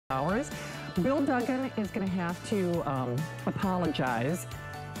hours. Bill Duggan is going to have to apologize.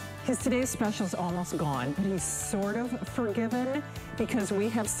 His today's special is almost gone, but he's sort of forgiven because we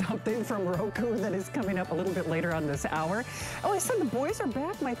have something from Roku that is coming up a little bit later on this hour. Oh, I said the boys are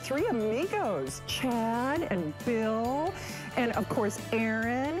back, my three amigos, Chad and Bill, and of course,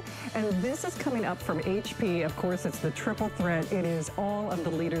 Aaron. And this is coming up from HP. Of course, it's the triple threat. It is all of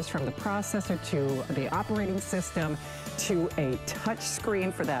the leaders from the processor to the operating system to a touch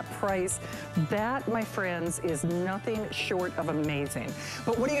screen for that price. That, my friends, is nothing short of amazing.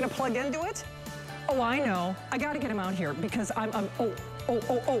 But what are you gonna plug into it? Oh, I know. I gotta get him out here because I'm in the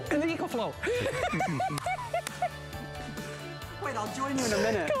EcoFlow. Wait, I'll join you in a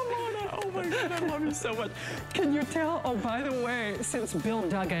minute. Come on. Oh my God, I love you so much. Can you tell? Oh, by the way, since Bill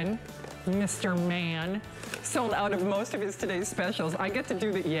Duggan, Mr. Man, sold out of most of his today's specials, I get to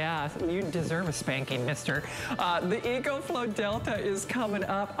do the, yeah, you deserve a spanking, mister. The EcoFlow Delta is coming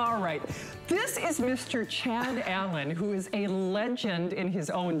up. All right. This is Mr. Chad Allen, who is a legend in his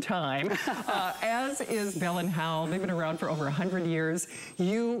own time, as is Bell and Howell. They've been around for over 100 years.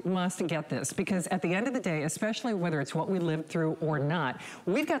 You must get this, because at the end of the day, especially whether it's what we lived through or not,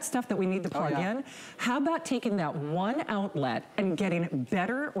 we've got stuff that we need to plug in. How about taking that one outlet and getting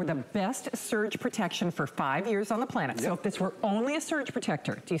better or the best surge protection for 5 years on the planet? So if this were only a surge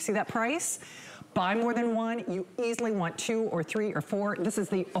protector, do you see that price? Buy more than one, you easily want 2 or 3 or 4. This is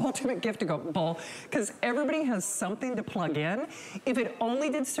the ultimate gift to go bowl, because everybody has something to plug in. If it only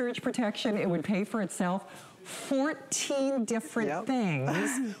did surge protection, it would pay for itself. 14 different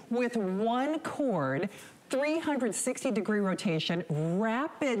things with one cord, 360-degree rotation,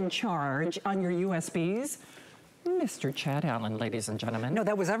 rapid charge on your USBs. Mr. Chad Allen, ladies and gentlemen. No,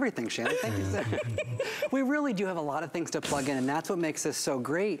 that was everything, Shannon. Thank you. We really do have a lot of things to plug in, and that's what makes this so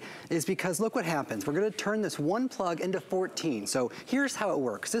great, is because look what happens. We're gonna turn this one plug into 14. So here's how it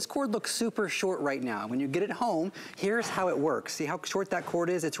works. This cord looks super short right now. When you get it home, here's how it works. See how short that cord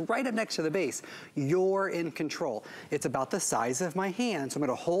is? It's right up next to the base. You're in control. It's about the size of my hand. So I'm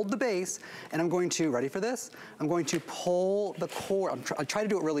gonna hold the base, and I'm going to, ready for this? I'm going to pull the cord. I try to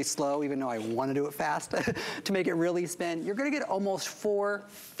do it really slow, even though I wanna do it fast, to make it really spin. You're gonna get almost 4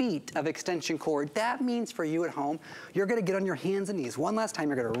 feet of extension cord. That means for you at home, you're gonna get on your hands and knees. One last time,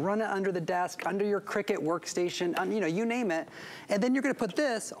 you're gonna run it under the desk, under your Cricut workstation, you know, you name it. And then you're gonna put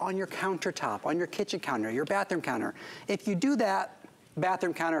this on your countertop, on your kitchen counter, your bathroom counter. If you do that,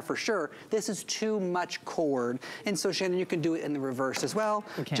 bathroom counter for sure, this is too much cord. And so Shannon, you can do it in the reverse as well.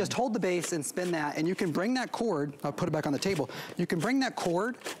 Just hold the base and spin that, and you can bring that cord, I'll put it back on the table, you can bring that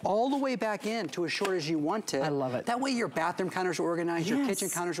cord all the way back in to as short as you want it. I love it. That way your bathroom counters are organized, your kitchen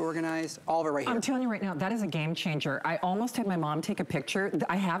counters are organized, all of it right here. I'm telling you right now, that is a game changer. I almost had my mom take a picture.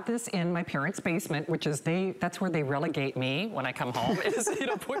 I have this in my parents' basement, which is that's where they relegate me when I come home, is, you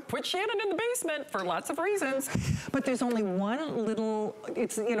know, put Shannon in the basement for lots of reasons. But there's only one little,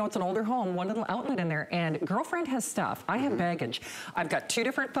 it's, you know, it's an older home, one little outlet in there, and girlfriend has stuff. I have baggage. I've got 2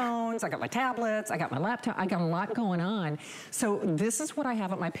 different phones, I got my tablets, I got my laptop, I got a lot going on. So this is what I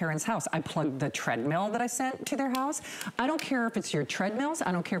have at my parents' house. I plugged the treadmill that I sent to their house. I don't care if it's your treadmills,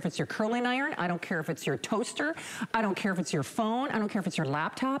 I don't care if it's your curling iron, I don't care if it's your toaster, I don't care if it's your phone, I don't care if it's your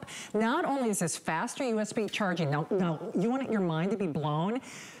laptop. Not only is this faster USB charging, now you want your mind to be blown?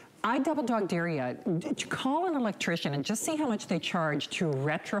 I double dog dare you, call an electrician and just see how much they charge to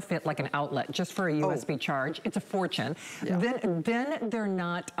retrofit like an outlet just for a USB charge. It's a fortune. Then they're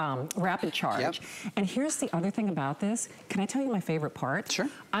not rapid charge. And here's the other thing about this. Can I tell you my favorite part? Sure.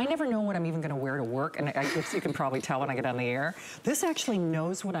 I never know what I'm even gonna wear to work, and I guess you can probably tell when I get on the air. This actually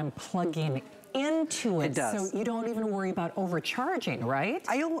knows what I'm plugging into it. It does. So you don't even worry about overcharging, right?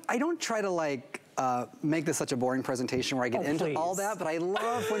 I don't try to like, make this such a boring presentation where I get into all that, but I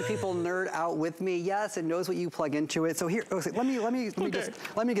love when people nerd out with me. Yes, it knows what you plug into it. So here, let me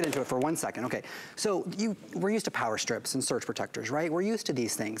get into it for 1 second. Okay, so we're used to power strips and surge protectors, right? We're used to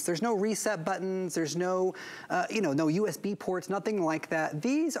these things. There's no reset buttons. There's no, you know, no USB ports, nothing like that.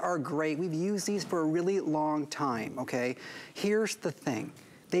 These are great. We've used these for a really long time. Okay, here's the thing.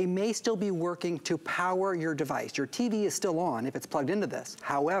 They may still be working to power your device. Your TV is still on if it's plugged into this.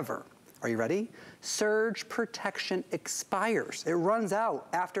 However, are you ready? Surge protection expires. It runs out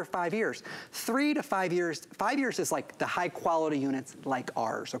after 5 years. 3 to 5 years, 5 years is like the high quality units like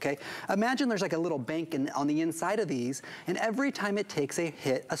ours, okay? Imagine there's like a little bank on the inside of these, and every time it takes a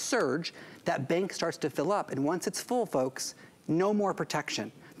hit, a surge, that bank starts to fill up. And once it's full, folks, no more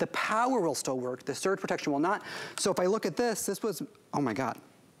protection. The power will still work, the surge protection will not. So if I look at this, this was, oh my God.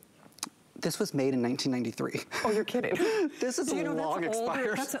 This was made in 1993. Oh, you're kidding. This is long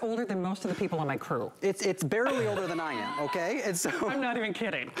expired. That's older than most of the people on my crew. It's barely older than I am, okay? And so I'm not even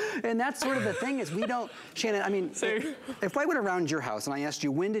kidding. And that's sort of the thing is we don't, Shannon, I mean, if I went around your house and I asked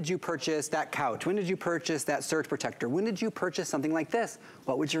you, when did you purchase that couch? When did you purchase that surge protector? When did you purchase something like this?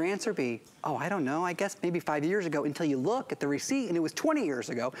 What would your answer be? Oh, I don't know, I guess maybe 5 years ago, until you look at the receipt and it was 20 years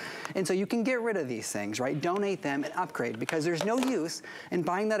ago. And so you can get rid of these things, right? Donate them and upgrade, because there's no use in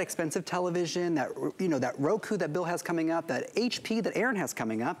buying that expensive television, that, you know, that Roku that Bill has coming up, that HP that Aaron has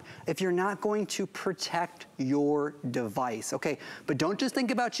coming up, if you're not going to protect your device. Okay, but don't just think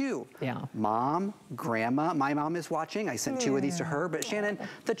about you. Yeah. Mom, grandma, my mom is watching. I sent 2 of these to her, but Shannon,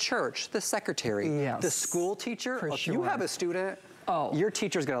 the church, the secretary, the school teacher, if you have a student, your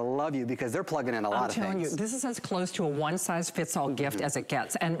teacher's gonna love you because they're plugging in a lot of things. I'm telling you, this is as close to a one-size-fits-all gift as it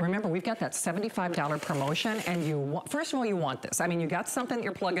gets. And remember, we've got that $75 promotion, and first of all, you want this. I mean, you got something that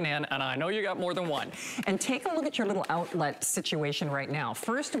you're plugging in, and I know you got more than one. And take a look at your little outlet situation right now.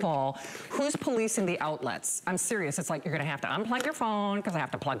 First of all, who's policing the outlets? I'm serious. It's like you're gonna have to unplug your phone because I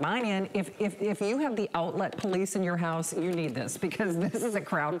have to plug mine in. If you have the outlet police in your house, you need this, because this is a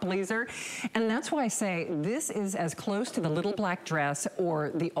crowd pleaser. And that's why I say this is as close to the little black dress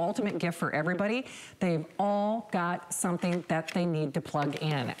or the ultimate gift for everybody. They've all got something that they need to plug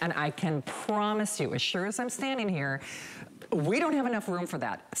in. And I can promise you, as sure as I'm standing here, we don't have enough room for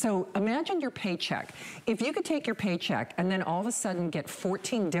that. So imagine your paycheck. If you could take your paycheck and then all of a sudden get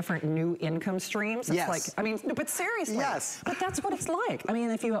 14 different new income streams, it's like, I mean, no, but seriously. Yes. But that's what it's like. I mean,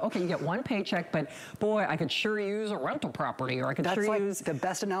 if you, okay, you get one paycheck, but boy, I could sure use a rental property, or I could sure use. The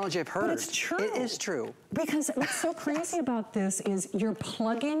best analogy I've heard. But it's true. It is true. Because what's so crazy about this is you're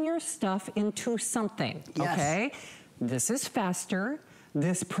plugging your stuff into something, okay? This is faster.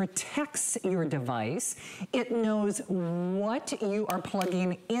 This protects your device. It knows what you are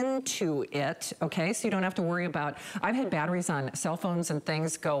plugging into it, okay? So you don't have to worry about, I've had batteries on cell phones and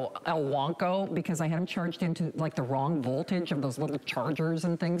things go el wonko because I had them charged into like the wrong voltage of those little chargers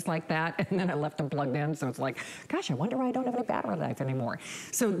and things like that, and then I left them plugged in, so it's like, gosh, I wonder why I don't have any battery life anymore.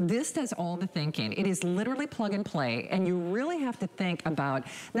 So this does all the thinking. It is literally plug and play, and you really have to think about,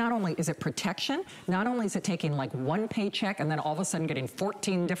 not only is it protection, not only is it taking like one paycheck and then all of a sudden getting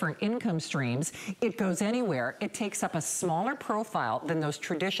 14 different income streams, it goes anywhere. It takes up a smaller profile than those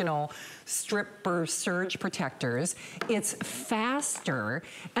traditional stripper surge protectors. It's faster,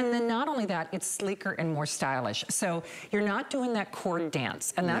 and then not only that, it's sleeker and more stylish. So you're not doing that cord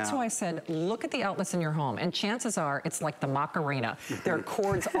dance, and that's why I said, look at the outlets in your home, and chances are it's like the Macarena. There are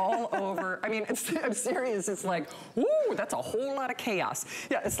cords all over. I mean, I'm serious. It's like, ooh, that's a whole lot of chaos.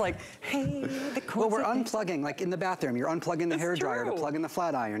 Yeah, it's like, hey, the cords. Well, we're unplugging, like in the bathroom, you're unplugging the hairdryer to plug in the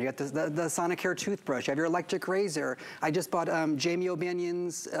flat iron. You got the Sonicare toothbrush. You have your electric razor. I just bought Jamie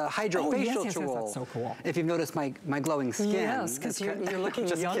O'Banion's Hydro Facial Tool. That's so cool. If you've noticed my glowing skin. Yes, because you're looking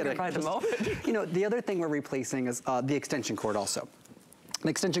younger by the moment. You know, the other thing we're replacing is the extension cord also. An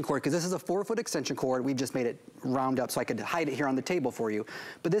extension cord, because this is a 4-foot extension cord. We've just made it round up so I could hide it here on the table for you.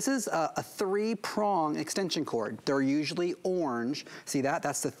 But this is a 3-prong extension cord. They're usually orange. See that?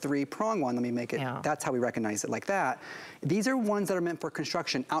 That's the 3-prong one. Let me make it. That's how we recognize it, like that. These are ones that are meant for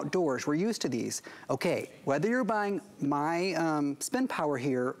construction, outdoors. We're used to these. Okay, whether you're buying my Spin Power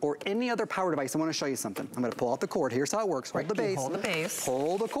here or any other power device, I want to show you something. I'm going to pull out the cord. Here's how it works. Hold the base. Hold the base.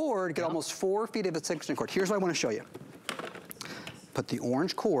 Pull the cord. Get almost 4 feet of extension cord. Here's what I want to show you. Put the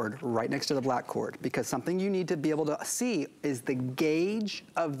orange cord right next to the black cord, because something you need to be able to see is the gauge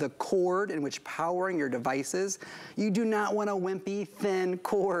of the cord in which powering your devices. You do not want a wimpy, thin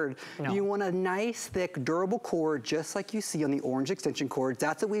cord. No. You want a nice, thick, durable cord, just like you see on the orange extension cords.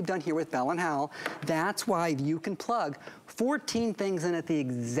 That's what we've done here with Bell and Howell. That's why you can plug 14 things in at the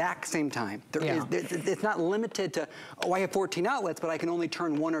exact same time. It's not limited to, oh, I have 14 outlets, but I can only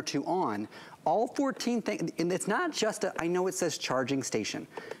turn 1 or 2 on. All 14 things, and it's not just I know it says charging station,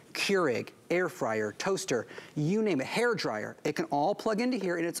 Keurig, air fryer, toaster, you name it, hair dryer. It can all plug into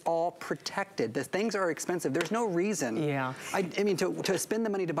here, and it's all protected. The things are expensive. There's no reason. I mean, to spend the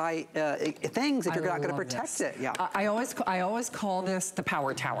money to buy things if you're not going to protect it. I always call this the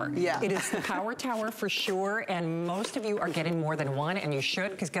power tower. It is the power tower for sure, and most of you are getting more than one, and you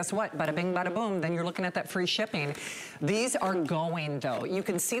should, because guess what? Bada bing, bada boom. Then you're looking at that free shipping. These are going though. You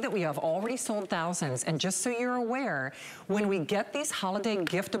can see that we have already sold thousands, and just so you're aware, when we get these holiday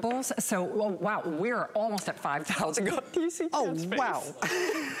giftables, so. Oh, wow, we're almost at 5,000. Do you see Chad's face? Wow.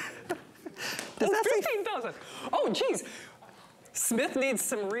 Oh, 15,000. Oh, geez. Smith needs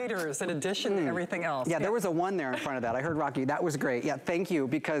some readers in addition to everything else. Yeah, there was a 1 there in front of that. I heard Rocky. That was great. Yeah, thank you,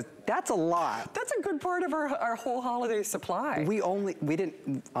 because that's a lot. That's a good part of our whole holiday supply. We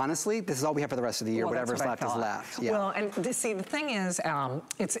didn't, honestly, this is all we have for the rest of the year. Well, whatever's left is left. Yeah. Well, and see, the thing is,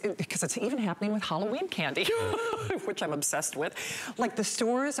 because it's even happening with Halloween candy, which I'm obsessed with. Like the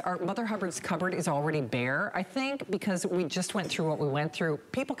stores, our Mother Hubbard's cupboard is already bare, I think, because we just went through what we went through.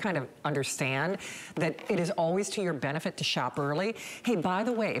 People kind of understand that it is always to your benefit to shop early. Hey, by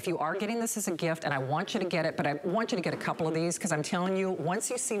the way, if you are getting this as a gift, and I want you to get it, but I want you to get a couple of these, because I'm telling you,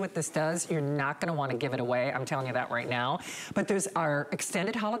 once you see what this does, you're not gonna wanna give it away. I'm telling you that right now. But there's our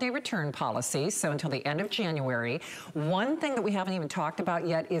extended holiday return policy, so until the end of January. One thing that we haven't even talked about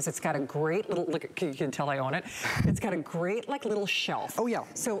yet is it's got a great little, look, you can tell I own it. It's got a great like little shelf. Oh yeah.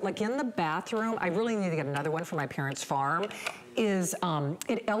 So like in the bathroom, I really need to get another one for my parents' farm, is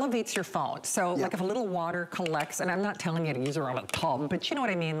it elevates your phone. So like if a little water collects, and I'm not telling you to use it on a tub, but you know what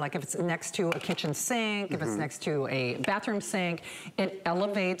I mean? Like if it's next to a kitchen sink, if it's next to a bathroom sink, it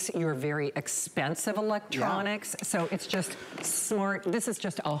elevates your very expensive electronics. So it's just smart. This is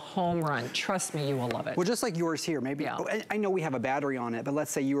just a home run. Trust me, you will love it. Well, just like yours here, maybe, I know we have a battery on it, but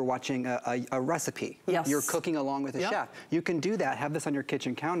let's say you were watching a recipe. Yes. You're cooking along with a chef. You can do that, have this on your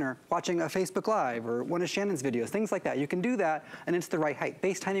kitchen counter, watching a Facebook Live or one of Shannon's videos, things like that. You can do that, and it's the right height.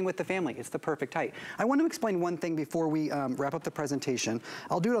 FaceTiming with the family, it's the perfect height. I want to explain one thing before we wrap up the presentation.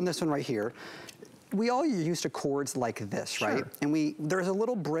 I'll do it on this one right here. We all are used to cords like this, right? And there's a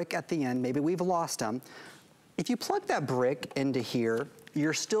little brick at the end, maybe we've lost them. If you plug that brick into here,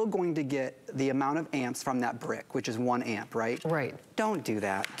 you're still going to get the amount of amps from that brick, which is 1 amp, right? Right. Don't do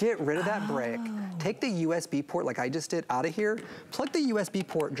that. Get rid of that brick. Take the USB port like I just did out of here, plug the USB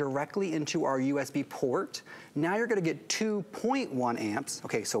port directly into our USB port. Now you're gonna get 2.1 amps.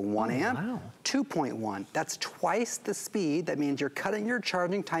 Okay, so 1 amp, 2.1. That's twice the speed. That means you're cutting your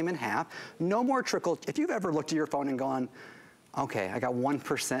charging time in half. No more trickle. If you've ever looked at your phone and gone, okay, I got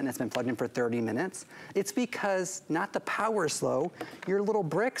 1% and it's been plugged in for 30 minutes. It's because not the power is slow, your little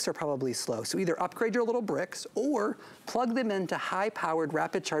bricks are probably slow. So either upgrade your little bricks or plug them into high-powered,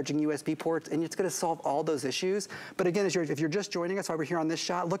 rapid charging USB ports, and it's gonna solve all those issues. But again, if you're just joining us while we're here on this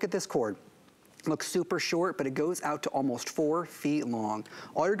shot, look at this cord. It looks super short, but it goes out to almost 4 feet long.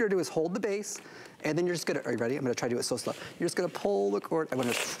 All you're gonna do is hold the base, and then you're just gonna, are you ready? I'm gonna try to do it so slow. You're just gonna pull the cord. I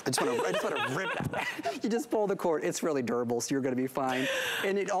just wanna rip that. You just pull the cord. It's really durable, so you're gonna be fine.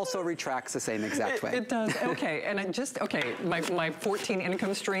 And it also retracts the same exact way. It does, okay. And my 14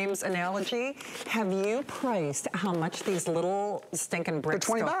 income streams analogy, have you priced how much these little stinking bricks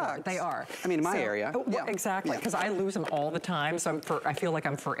They're 20 go bucks. For? They are. I mean, in my area. Well, exactly, because I lose them all the time, so I feel like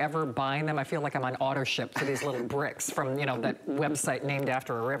I'm forever buying them. I feel like I'm on auto ship for these little bricks from, you know, that website named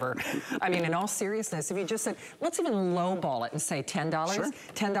after a river. I mean, in all seriousness, if you just said, let's even lowball it and say $10, $10,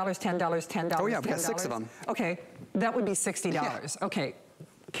 $10, $10. Oh yeah, we got 6 of them. Okay, that would be $60. Okay.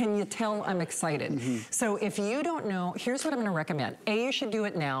 Can you tell I'm excited? So if you don't know, here's what I'm gonna recommend. A, you should do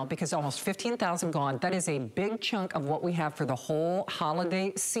it now because almost 15,000 gone. That is a big chunk of what we have for the whole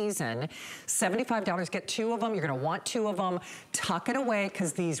holiday season. $75, get 2 of them. You're gonna want 2 of them. Tuck it away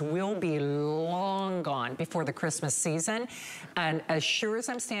because these will be long gone before the Christmas season. And as sure as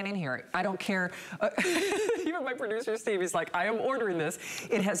I'm standing here, I don't care. Even my producer, Steve, he's like, I am ordering this.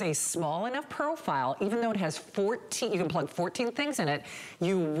 It has a small enough profile, even though it has 14, you can plug 14 things in it.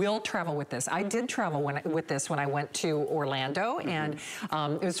 You will travel with this. I did travel with this when I went to Orlando, and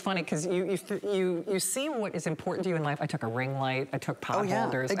it was funny because you see what is important to you in life. I took a ring light, I took pot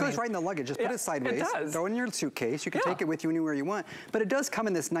holders. It goes right in the luggage. Just put it sideways. It does. Throw it in your suitcase. You can take it with you anywhere you want. But it does come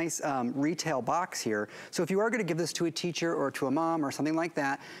in this nice retail box here. So if you are going to give this to a teacher or to a mom or something like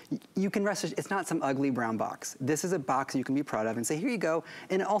that, you can rest assured it's not some ugly brown box. This is a box you can be proud of and say, here you go.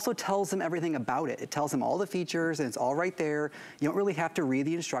 And it also tells them everything about it. It tells them all the features, and it's all right there. You don't really have to read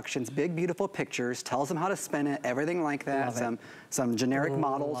the instructions. Big, beautiful pictures, tells them how to spin it, everything like that. Some generic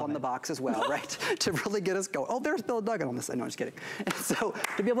models on the box as well, right? To really get us going. Oh, there's Bill Duggan on this side. No, I'm just kidding. And so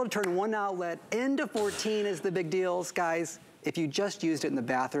to be able to turn one outlet into 14 is the big deals, guys. If you just used it in the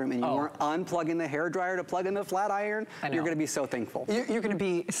bathroom and you weren't unplugging the hairdryer to plug in the flat iron, you're gonna be so thankful. You're gonna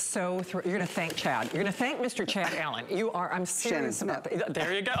be so thrilled. You're gonna thank Chad. You're gonna thank Mr. Chad Allen. You are, I'm serious about that.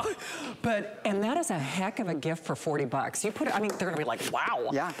 There you go. And that is a heck of a gift for 40 bucks. You put it, I mean, they're gonna be like, wow.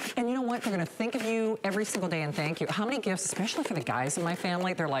 Yeah. And you know what? They're gonna think of you every single day and thank you. How many gifts, especially for the guys in my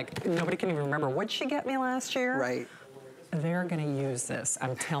family, they're like, nobody can even remember, what'd she get me last year? Right. they're gonna use this,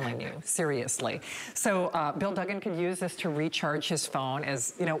 I'm telling you, seriously. So Bill Duggan could use this to recharge his phone,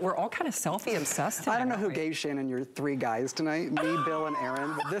 as, you know, we're all kind of selfie obsessed today. I don't know who gave Shannon your 3 guys tonight, me, Bill, and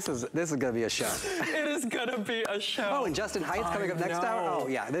Aaron, but this is gonna be a show. It is gonna be a show. Oh, and Justin Heights coming up next hour? Oh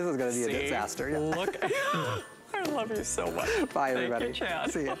yeah, this is gonna be a disaster. Yeah. Look. I love you so much. Bye, everybody. Thank you,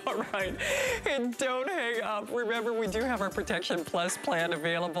 Chad. See you. All right. And don't hang up. Remember, we do have our Protection Plus plan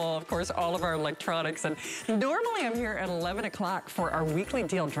available. Of course, all of our electronics. And normally I'm here at 11 o'clock for our weekly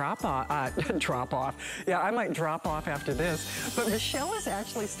deal drop-off. Yeah, I might drop off after this. But Michelle is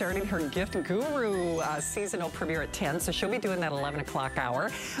actually starting her Gift Guru seasonal premiere at 10, so she'll be doing that 11 o'clock hour.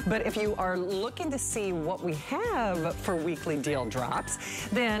 But if you are looking to see what we have for weekly deal drops,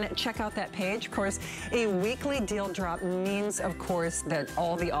 then check out that page. Of course, a weekly deal drop means, of course, that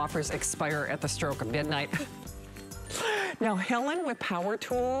all the offers expire at the stroke of midnight. Now, Helen with Power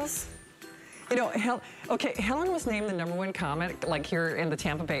Tools, you know, Helen was named the #1 comic, like, here in the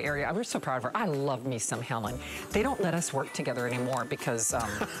Tampa Bay area. I'm so proud of her. I love me some Helen. They don't let us work together anymore because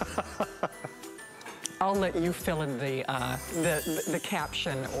I'll let you fill in the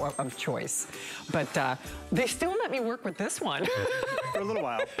caption of choice. But they still let me work with this one. For a little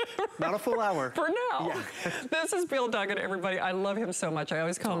while. Not a full hour. For now. Yeah. This is Bill Duggan, everybody. I love him so much. I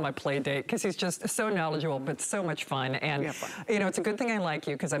always call him my play date because he's just so knowledgeable, but so much fun. And, you know, it's a good thing I like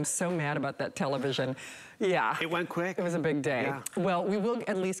you because I'm so mad about that television. Yeah. It went quick. It was a big day. Yeah. Well, we will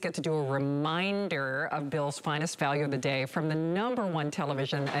at least get to do a reminder of Bill's finest value of the day from the #1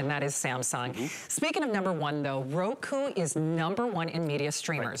 television, and that is Samsung. Speaking of #1, though, Roku is #1 in media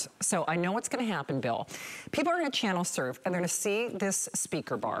streamers. Right. So I know what's going to happen, Bill. People are going to channel surf, and they're going to see this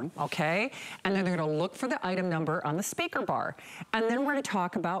speaker bar, okay? And then they're going to look for the item number on the speaker bar. And then we're going to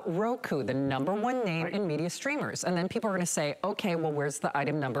talk about Roku, the #1 name in media streamers. And then people are going to say, okay, well, where's the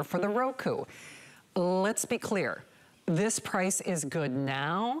item number for the Roku? Let's be clear. This price is good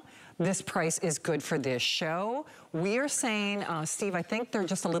now. This price is good for this show. We are saying, Steve, I think they're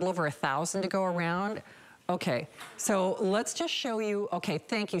just a little over 1,000 to go around. Okay, so let's just show you, okay,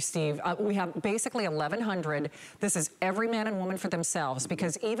 thank you, Steve. We have basically 1,100. This is every man and woman for themselves,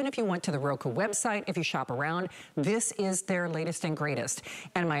 because even if you went to the Roku website, if you shop around, this is their latest and greatest.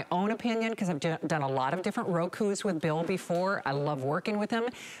 And my own opinion, because I've done a lot of different Rokus with Bill before, I love working with him.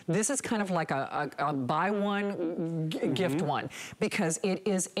 This is kind of like a buy one, gift one, because it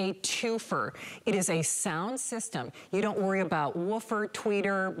is a twofer. It is a sound system. You don't worry about woofer,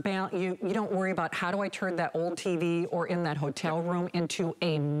 tweeter, you don't worry about how do I turn that old TV or in that hotel room into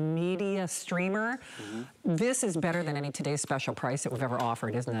a media streamer. This is better than any Today's Special price that we've ever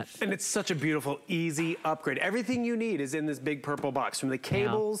offered, isn't it? And it's such a beautiful, easy upgrade. Everything you need is in this big purple box, from the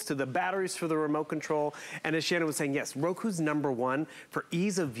cables to the batteries for the remote control. And as Shannon was saying, yes, Roku's #1 for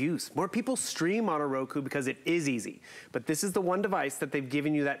ease of use. More people stream on a Roku because it is easy. But this is the one device that they've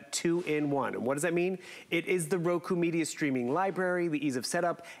given you that 2-in-1. And what does that mean? It is the Roku media streaming library, the ease of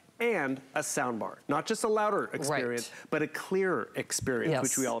setup, and a soundbar. Not just a louder experience, but a clearer experience,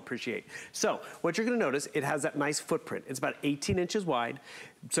 which we all appreciate. So what you're gonna notice, it has that nice footprint. It's about 18 inches wide.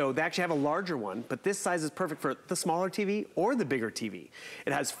 So they actually have a larger one, but this size is perfect for the smaller TV or the bigger TV.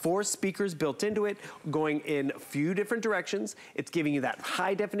 It has 4 speakers built into it, going in a few different directions. It's giving you that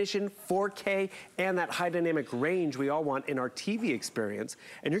high definition, 4K, and that high dynamic range we all want in our TV experience.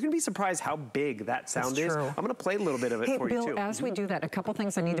 And you're gonna be surprised how big that sound is. I'm gonna play a little bit of it for you too. Bill, as we do that, a couple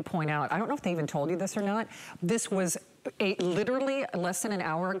things I need to point out. I don't know if they even told you this or not. This was literally less than an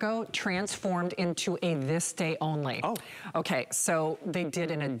hour ago transformed into a this day only. Oh. Okay, so they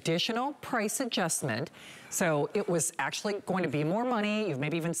did an additional price adjustment. So it was actually going to be more money. You've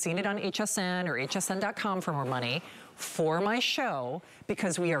maybe even seen it on HSN or hsn.com for more money for my show,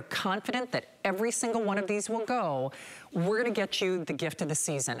 because we are confident that every single one of these will go. We're gonna get you the gift of the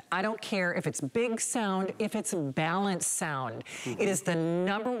season. I don't care if it's big sound, if it's balanced sound. It is the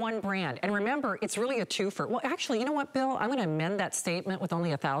 #1 brand. And remember, it's really a twofer. Well, actually, you know what, Bill? I'm gonna amend that statement with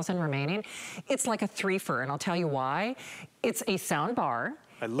only 1,000 remaining. It's like a threefer, and I'll tell you why. It's a sound bar.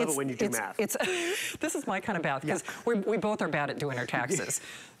 I love it when you do math. This is my kind of math, because we both are bad at doing our taxes.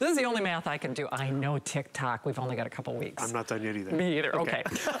 This is the only math I can do. I know TikTok, we've only got a couple weeks. I'm not done yet either. Me either, okay.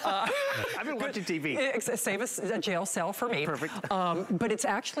 I've been watching TV. Save us a jail cell for me. Perfect. But it's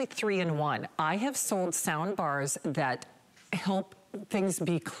actually 3-in-1. I have sold sound bars that help things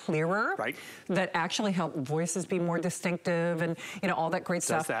be clearer, that actually help voices be more distinctive, and you know, all that great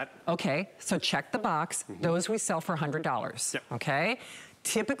stuff. Does that. Okay, so check the box. Those we sell for $100, okay?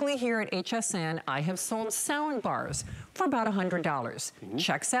 Typically here at HSN, I have sold sound bars for about $100.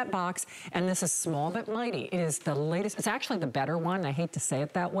 Checks that box, and this is small but mighty. It is the latest, it's actually the better one. I hate to say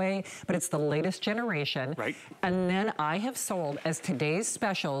it that way, but it's the latest generation. Right. And then I have sold, as today's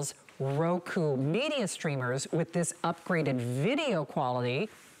specials, Roku media streamers with this upgraded video quality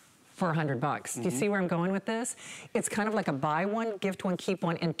for $100. Do you see where I'm going with this? It's kind of like a buy one, gift one, keep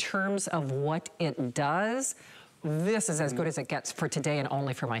one in terms of what it does. This is as good as it gets for today and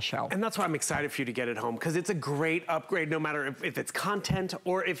only for my show. And that's why I'm excited for you to get it home, because it's a great upgrade no matter if it's content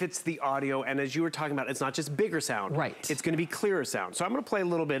or if it's the audio. And as you were talking about, it's not just bigger sound. Right. It's gonna be clearer sound. So I'm gonna play a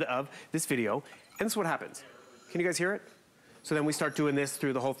little bit of this video, and this is what happens. Can you guys hear it? So then we start doing this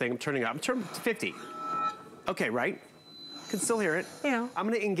through the whole thing. I'm turning it up. I'm turning to 50. Okay, right? Can still hear it. Yeah. I'm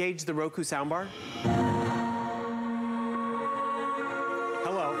gonna engage the Roku soundbar.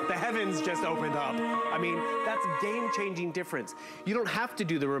 Hello, the heavens just opened up. I mean, that's game-changing difference. You don't have to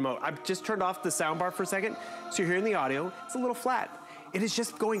do the remote. I've just turned off the soundbar for a second, so you're hearing the audio. It's a little flat. It is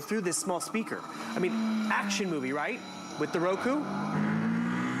just going through this small speaker. I mean, action movie, right? With the Roku.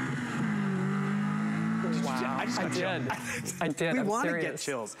 Wow. I just got chills. I did. We want to get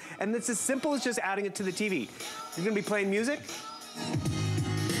chills. And it's as simple as just adding it to the TV. You're going to be playing music.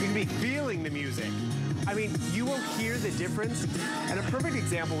 You're going to be feeling the music. I mean, you will hear the difference. And a perfect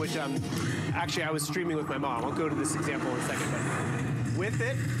example, which actually I was streaming with my mom. I'll go to this example in a second. But with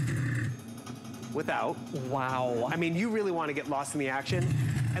it, without. Wow. I mean, you really want to get lost in the action.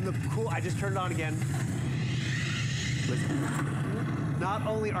 And the cool, I just turned it on again. Listen. Not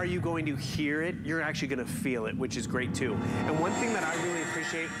only are you going to hear it, you're actually going to feel it, which is great too. And one thing that I really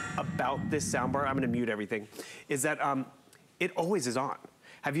appreciate about this soundbar, I'm going to mute everything, is that it always is on.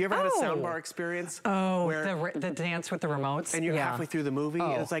 Have you ever had a soundbar experience? Oh, where the dance with the remotes? And you're halfway through the movie,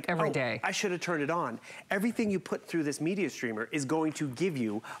 and it's like, every day. I should have turned it on. Everything you put through this media streamer is going to give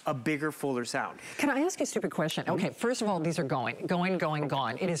you a bigger, fuller sound. Can I ask you a stupid question? Okay, first of all, these are gone.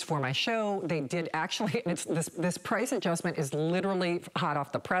 It is for my show. They did actually, and it's this price adjustment is literally hot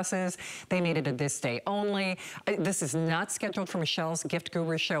off the presses. They made it a this day only. This is not scheduled for Michelle's Gift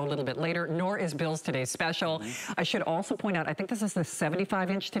Guru show a little bit later, nor is Bill's today's special. I should also point out, I think this is the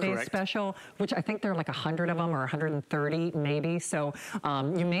 75-inch today's special, which I think there are like 100 of them or 130 maybe. So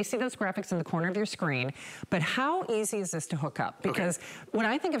you may see those graphics in the corner of your screen, but how easy is this to hook up? Because when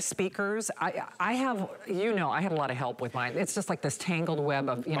I think of speakers, I have, I had a lot of help with mine. It's just like this tangled web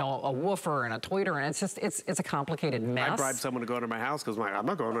of, a woofer and a tweeter, and it's just, it's a complicated mess. I bribed someone to go into my house because I'm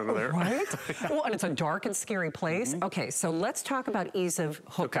not going under there. Right? Well, and it's a dark and scary place. Okay, so let's talk about ease of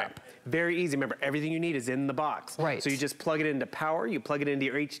hookup. Very easy. Remember, everything you need is in the box. Right. So you just plug it into power, you plug it into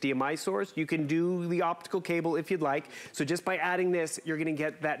your HDMI source. You can do the optical cable if you'd like. So just by adding this, you're gonna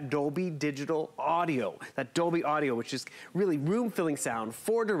get that Dolby digital audio. That Dolby audio, which is really room-filling sound,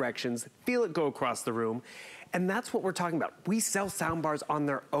 4 directions, feel it go across the room. And that's what we're talking about. We sell soundbars on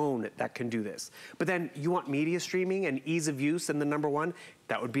their own that can do this. But then you want media streaming and ease of use, and the number one,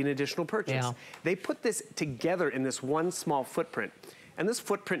 that would be an additional purchase. Yeah. They put this together in this one small footprint. And this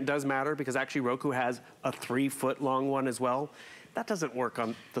footprint does matter because actually Roku has a 3-foot long one as well. That doesn't work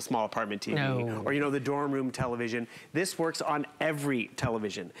on the small apartment TV or, the dorm room television. This works on every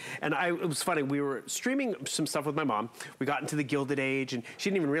television. And it was funny, we were streaming some stuff with my mom. We got into the Gilded Age and she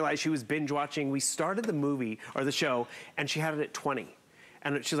didn't even realize she was binge watching. We started the movie or the show and she had it at 20.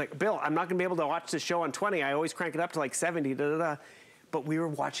 And she's like, Bill, I'm not gonna be able to watch this show on 20. I always crank it up to like 70, But we were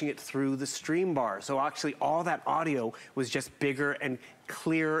watching it through the stream bar. So actually all that audio was just bigger and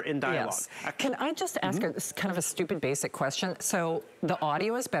clearer in dialogue. Yes. Can I just ask kind of a stupid basic question? So the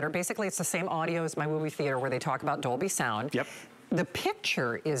audio is better. Basically, it's the same audio as my movie theater where they talk about Dolby sound. Yep. The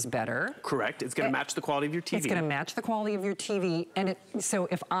picture is better. Correct. It's going to match the quality of your TV. It's going to match the quality of your TV. And so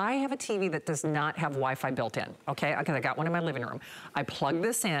if I have a TV that does not have Wi-Fi built in, okay, because I got one in my living room, I plug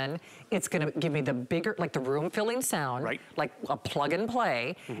this in, it's going to give me the bigger, like the room-filling sound, like a plug and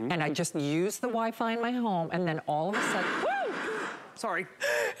play, and I just use the Wi-Fi in my home, and then all of a sudden, Sorry.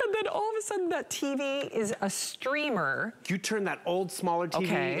 And then all of a sudden that TV is a streamer. You turn that old, smaller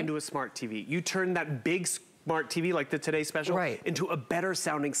TV into a smart TV. You turn that big, smart TV like the Today Special into a better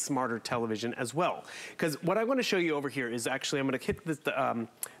sounding, smarter television as well. Because what I want to show you over here is actually, I'm going to hit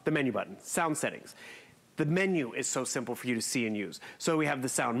the menu button, sound settings. The menu is so simple for you to see and use. So we have the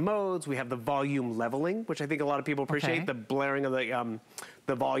sound modes, we have the volume leveling, which I think a lot of people appreciate, the blaring of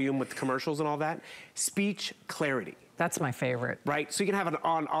the volume with commercials and all that. Speech clarity. That's my favorite. Right, so you can have it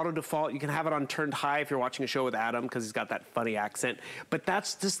on auto default, you can have it on turned high if you're watching a show with Adam because he's got that funny accent. But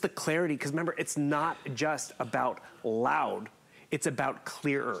that's just the clarity, because remember, it's not just about loud. It's about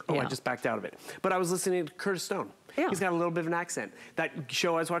clearer. Oh, Yeah. I just backed out of it. But I was listening to Curtis Stone. Yeah. He's got a little bit of an accent. That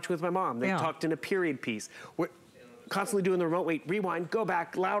show I was watching with my mom, they talked in a period piece. We're constantly doing the remote, wait, rewind, go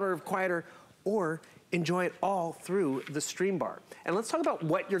back, louder, quieter, or enjoy it all through the stream bar. And let's talk about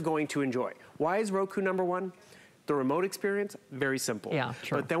what you're going to enjoy. Why is Roku #1? The remote experience, very simple. Yeah,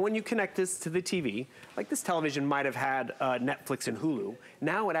 true. But then when you connect this to the TV, like this television might have had Netflix and Hulu,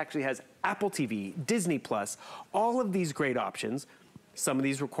 now it actually has Apple TV, Disney Plus, all of these great options. Some of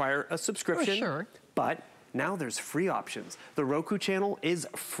these require a subscription, sure. but now there's free options. The Roku channel is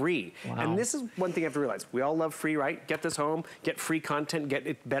free. Wow. And this is one thing you have to realize. We all love free, right? Get this home, get free content, get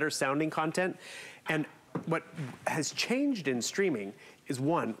it better sounding content. And what has changed in streaming is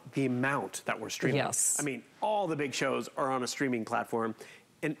one, the amount that we're streaming. Yes. I mean, all the big shows are on a streaming platform.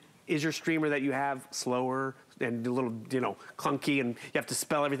 And is your streamer that you have slower and a little, you know, clunky and you have to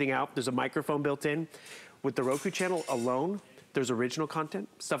spell everything out? There's a microphone built in. With the Roku channel alone, there's original content,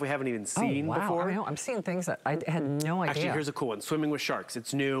 stuff we haven't even seen before. I know, I'm seeing things that I had no idea. Actually, here's a cool one. Swimming with Sharks.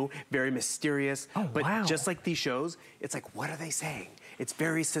 It's new, very mysterious. Oh, but wow. just like these shows, it's like, what are they saying? It's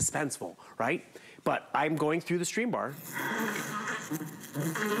very suspenseful, right? But I'm going through the stream bar.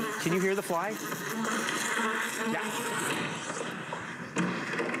 Can you hear the fly? Yeah.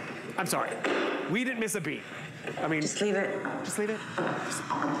 I'm sorry. We didn't miss a beat. I mean, Just leave it. just leave it.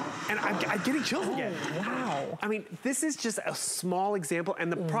 And I'm getting chills again. Wow. I mean, this is just a small example,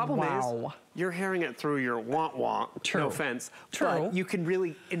 and the problem is you're hearing it through your wah-wah, True. no offense. True. But you can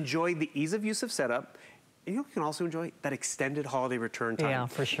really enjoy the ease of use of setup, and you can also enjoy that extended holiday return time. Yeah,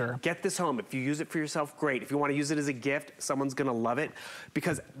 for sure. Get this home. If you use it for yourself, great. If you want to use it as a gift, someone's going to love it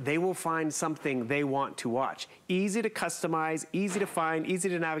because they will find something they want to watch. Easy to customize, easy to find, easy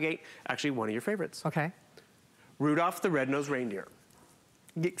to navigate. Actually, one of your favorites. Okay. Rudolph the Red-Nosed Reindeer.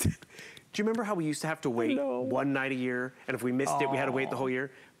 Do you remember how we used to have to wait one night a year, and if we missed it, we had to wait the whole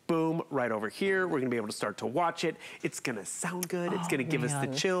year? Boom, right over here. We're gonna be able to start to watch it. It's gonna sound good. It's gonna give us the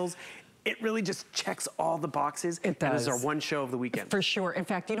chills. It really just checks all the boxes. It does. And it's our one show of the weekend. For sure. In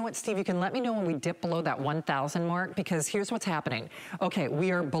fact, you know what, Steve? You can let me know when we dip below that 1,000 mark because here's what's happening. Okay,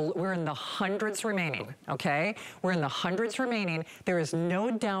 we're in the hundreds remaining. Okay, we're in the hundreds remaining. There is no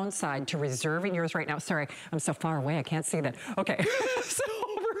downside to reserving yours right now. Sorry, I'm so far away. I can't see that. Okay, so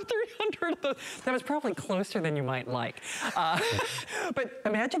over 300 of those. That was probably closer than you might like. But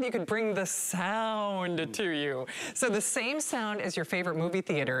imagine you could bring the sound to you. So the same sound as your favorite movie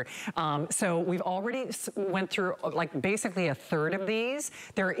theater. So we've already went through like basically a third of these.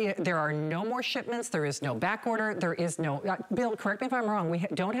 There are no more shipments. There is no back order. There is no, Bill, correct me if I'm wrong. We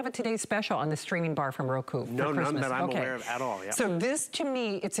don't have a today's special on the streaming bar from Roku. No, none that I'm aware of at all. Yeah. So this, to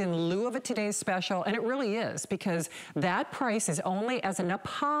me, it's in lieu of a today's special, and it really is because that price is only as an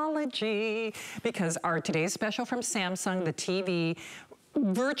apology because our today's special from Samsung, the TV,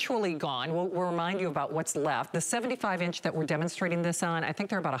 virtually gone. We'll remind you about what's left. The 75-inch that we're demonstrating this on, I think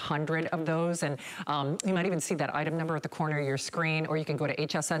there are about 100 of those, and you might even see that item number at the corner of your screen, or you can go to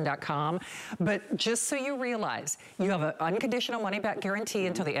hsn.com. But just so you realize, you have an unconditional money-back guarantee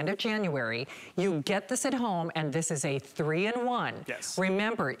until the end of January. You get this at home, and this is a 3-in-1. Yes.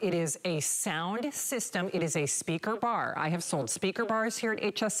 Remember, it is a sound system. It is a speaker bar. I have sold speaker bars here at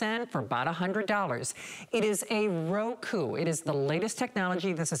HSN for about $100. It is a Roku. It is the latest technology.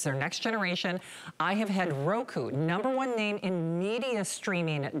 This is their next generation. I have had Roku, #1 name in media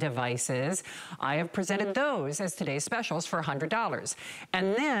streaming devices. I have presented those as today's specials for $100.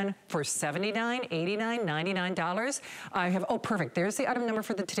 And then for $79, $89, $99, I have, oh, perfect. There's the item number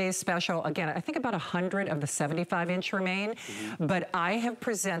for the today's special. Again, I think about 100 of the 75-inch remain. But I have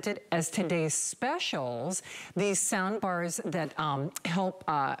presented as today's specials these sound bars that help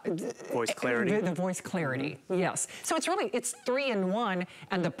voice clarity. The voice clarity, yes. So it's really, it's 3-in-1,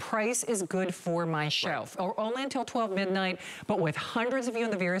 and the price is good for my shelf. Or only until 12 midnight, but with hundreds of you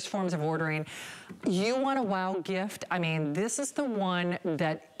in the various forms of ordering, you want a wow gift. I mean, this is the one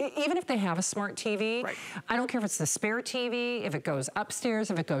that, even if they have a smart TV, I don't care if it's the spare TV, if it goes upstairs,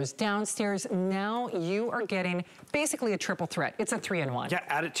 if it goes downstairs, now you are getting basically a triple threat. It's a 3-in-1. Yeah,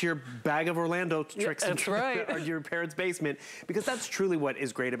 add it to your bag of Orlando tricks. That's right. Or your parents' basement, because that's truly what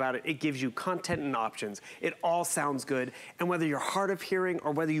is great about it. It gives you content and options. It all sounds good, and whether you're hard of hearing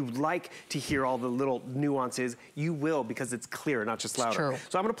or whether you like to hear all the little nuances, you will, because it's clear, not just louder. It's true.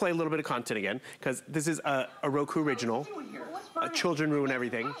 So I'm gonna play a little bit of content again, because this is a Roku original. Children ruin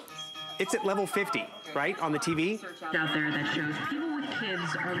everything. It's at level 50, right, on the TV? Out there that shows people with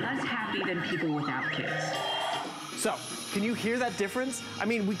kids are less happy than people without kids. So, can you hear that difference? I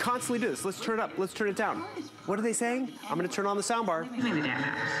mean, we constantly do this. Let's turn it up, let's turn it down. What are they saying? I'm gonna turn on the soundbar. Maybe that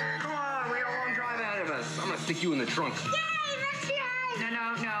house. Come on, we got a long drive ahead of us. I'm gonna stick you in the trunk. Yay, let's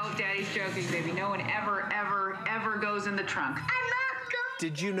joking, baby. No one ever, ever, ever goes in the trunk.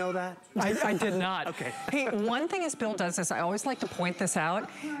 Did you know that? I did not. Okay. Hey, one thing as Bill does this, I always like to point this out.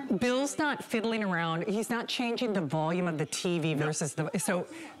 Bill's not fiddling around. He's not changing the volume of the TV versus the, so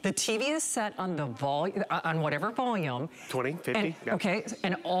the TV is set on the volume, on whatever volume. 20, 50, and, yeah. Okay,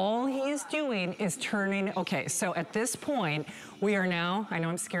 and all he is doing is turning, okay, so at this point, we are now, I know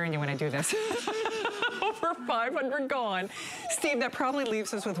I'm scaring you when I do this. Over 500 gone. Steve, that probably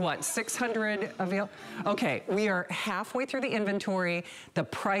leaves us with what, 600 available? Okay, we are halfway through the inventory. The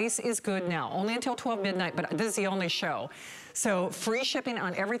price is good now, only until 12 midnight, but this is the only show. So free shipping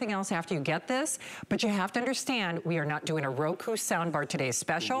on everything else after you get this, but you have to understand we are not doing a Roku soundbar Today's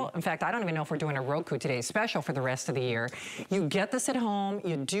Special. In fact, I don't even know if we're doing a Roku Today's Special for the rest of the year. You get this at home,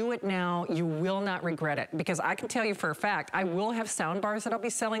 you do it now, you will not regret it, because I can tell you for a fact, I will have soundbars that I'll be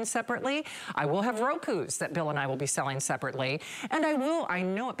selling separately. I will have Rokus that Bill and I will be selling separately. And I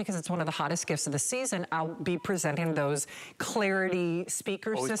know it because it's one of the hottest gifts of the season, I'll be presenting those Clarity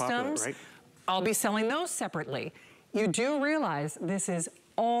speaker Always systems. popular, right? I'll be selling those separately. You do realize this is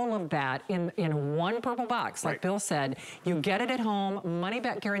all of that in one purple box. Like Bill said, you get it at home, money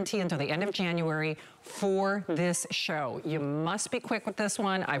back guarantee until the end of January for this show. You must be quick with this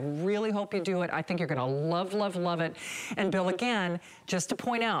one. I really hope you do it. I think you're gonna love, love, love it. And Bill, again, just to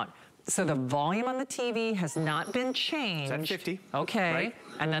point out, so the volume on the TV has not been changed. It's at 50. Okay, right?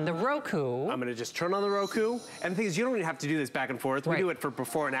 And then the Roku. I'm gonna just turn on the Roku. And the thing is, you don't even have to do this back and forth. We Right. do it for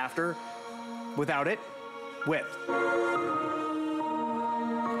before and after, without it. With. I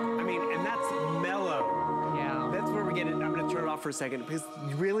mean, and that's mellow. Yeah. That's where we get it. I'm gonna turn it off for a second, because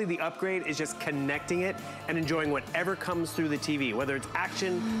really the upgrade is just connecting it and enjoying whatever comes through the TV, whether it's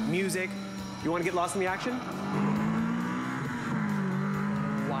action, music. You wanna get lost in the action?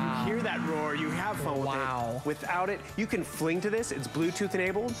 Wow. Hear that roar, you have fun with it. Without it, you can fling to this. It's Bluetooth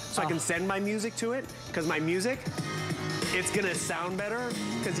enabled, so I can send my music to it, because my music, it's gonna sound better.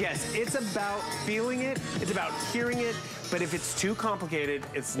 Because yes, it's about feeling it, it's about hearing it, but if it's too complicated,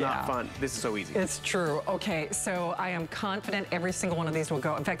 it's not fun. This is so easy. It's true. Okay, so I am confident every single one of these will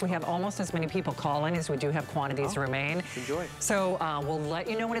go. In fact, we have almost as many people call in as we do have quantities remain. Enjoy. So we'll let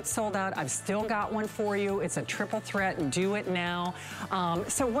you know when it's sold out. I've still got one for you. It's a triple threat. Do it now.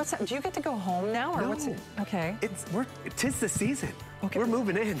 So what's that? Do you get to go home now, or what's it? Okay. Tis the season. Okay. We're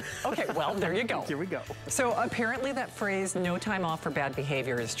moving in. Okay, well, there you go. Here we go. So apparently that phrase, no time off for bad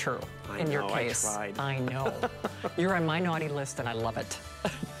behavior, is true in your case. I tried. I know. You're on my naughty list, and I love it.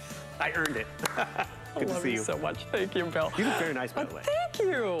 I earned it. Good to see you. So much. Thank you, Bill. You look very nice, by the way. Thank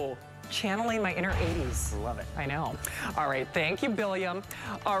you. Channeling my inner 80s. Love it. I know. All right, thank you, Billiam.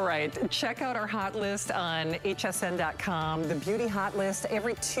 All right, check out our hot list on hsn.com. The beauty hot list.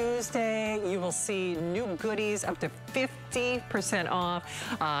 Every Tuesday, you will see new goodies up to 50% off,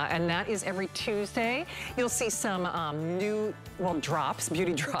 and that is every Tuesday. You'll see some new, well, drops,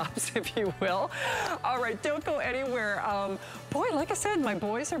 beauty drops, if you will. All right, don't go anywhere. Boy, like I said, my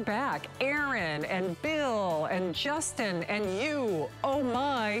boys are back. Aaron and Bill and Justin and you. Oh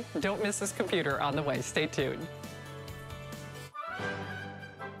my, don't miss this computer on the way. Stay tuned.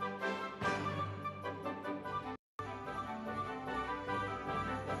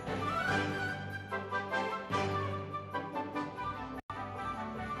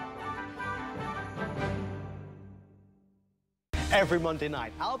 Every Monday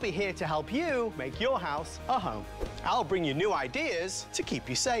night, I'll be here to help you make your house a home. I'll bring you new ideas to keep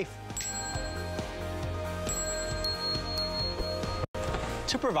you safe,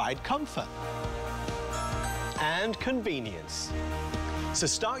 to provide comfort and convenience. So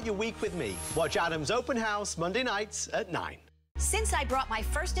start your week with me. Watch Adam's Open House Monday nights at 9. Since I brought my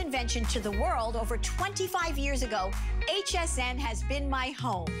first invention to the world over 25 years ago, HSN has been my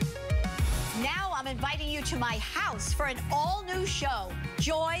home. Now I'm inviting you to my house for an all-new show,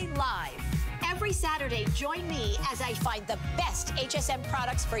 Joy Live. Every Saturday, join me as I find the best HSN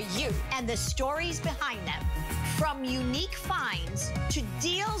products for you and the stories behind them. From unique finds to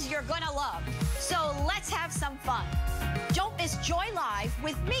deals you're gonna love. So let's have some fun. Don't miss Joy Live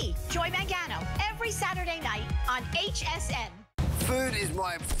with me, Joy Mangano, every Saturday night on HSN. Food is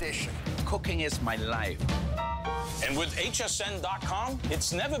my obsession. Cooking is my life. And with HSN.com,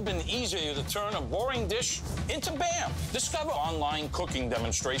 it's never been easier to turn a boring dish into BAM. Discover online cooking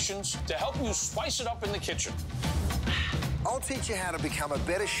demonstrations to help you spice it up in the kitchen. I'll teach you how to become a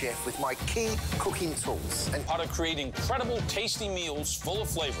better chef with my key cooking tools. And how to create incredible, tasty meals full of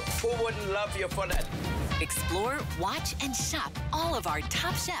flavor. Who wouldn't love you for that? Explore, watch, and shop all of our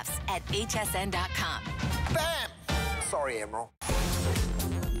top chefs at hsn.com. Bam! Sorry, Emerald.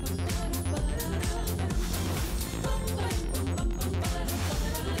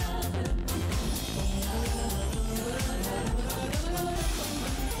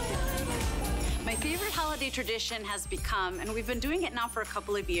 holiday tradition has become, and we've been doing it now for a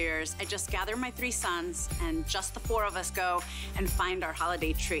couple of years, I just gather my 3 sons and just the 4 of us go and find our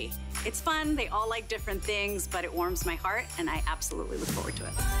holiday tree. It's fun, they all like different things, but it warms my heart and I absolutely look forward to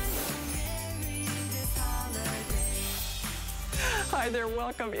it. Hi there,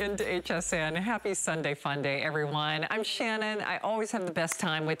 welcome into HSN. Happy Sunday Fun Day, everyone. I'm Shannon. I always have the best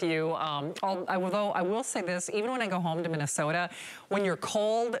time with you. Although I will say this, even when I go home to Minnesota, when you're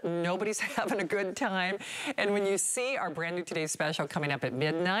cold, nobody's having a good time. And when you see our brand new Today's Special coming up at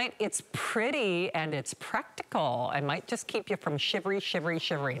midnight, it's pretty and it's practical. I might just keep you from shivering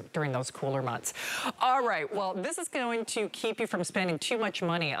during those cooler months. All right, well, this is going to keep you from spending too much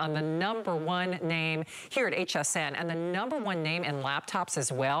money on the #1 name here at HSN and the #1 name in laptops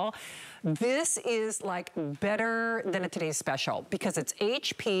as well. This is like better than a Today's Special because it's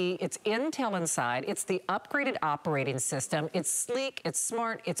HP, it's Intel inside, it's the upgraded operating system, it's sleek, it's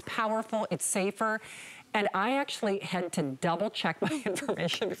smart, it's powerful, it's safer. And I actually had to double check my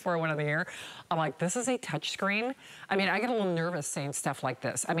information before I went on the air. I'm like, this is a touchscreen? I mean, I get a little nervous saying stuff like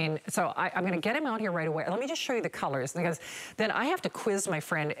this. I mean, so I'm gonna get him out here right away. Let me just show you the colors because then I have to quiz my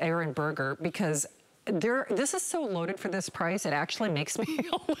friend Aaron Berger because this is so loaded for this price, it actually makes me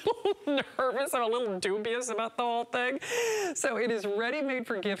a little nervous. I'm a little dubious about the whole thing. So it is ready-made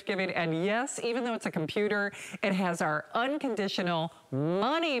for gift giving. And yes, even though it's a computer, it has our unconditional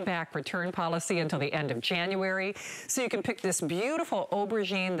money-back return policy until the end of January. So you can pick this beautiful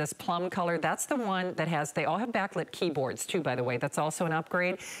aubergine, this plum color. That's the one that has, they all have backlit keyboards too, by the way. That's also an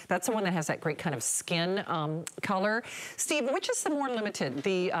upgrade. That's the one that has that great kind of skin color. Steve, which is the more limited,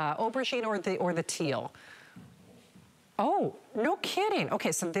 the aubergine or the teal? Oh, no kidding.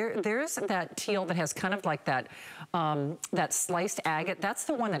 Okay, so there's that teal that has kind of like that that sliced agate. That's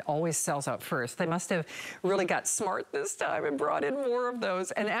the one that always sells out first. They must have really got smart this time and brought in more of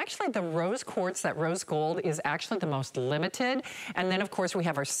those. And actually the rose quartz, that rose gold, is actually the most limited. And then of course we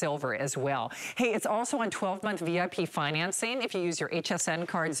have our silver as well. Hey, it's also on 12-month VIP financing. If you use your HSN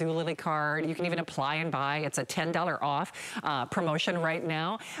card, Zulily card, you can even apply and buy. It's a $10 off promotion right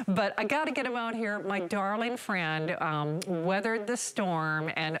now. But I gotta get him out here. My darling friend, weathered the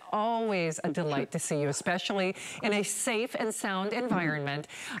storm, and always a delight to see you, especially in a safe and sound environment.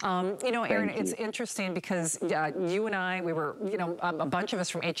 You know, Aaron, it's interesting because you and I, we were, you know, a bunch of us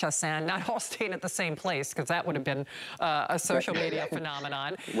from HSN, not all staying at the same place, because that would have been a social media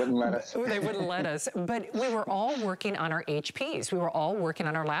phenomenon. Wouldn't let us. They wouldn't let us. But we were all working on our HPs. We were all working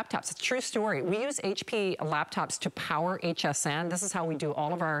on our laptops. It's a true story. We use HP laptops to power HSN. This is how we do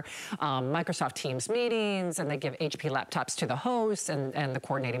all of our Microsoft Teams meetings, and they give HP laptops to the hosts and the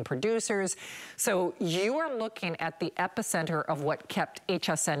coordinating producers. So you are looking at the epicenter of what kept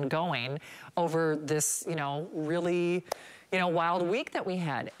HSN going over this, you know, really, you know, wild week that we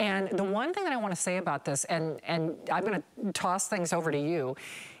had. And the one thing that I want to say about this, and I'm going to toss things over to you,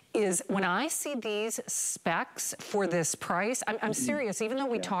 is when I see these specs for this price, I'm serious. Even though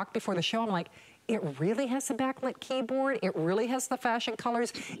we talked before the show, I'm like, it really has the backlit keyboard. It really has the fashion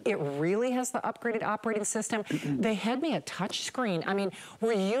colors. It really has the upgraded operating system. They had me a touch screen. I mean,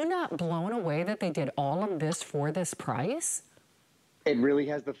 were you not blown away that they did all of this for this price? It really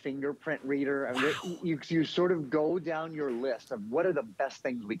has the fingerprint reader. I mean, you sort of go down your list of what are the best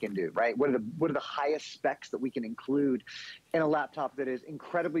things we can do, right? What are the highest specs that we can include in a laptop that is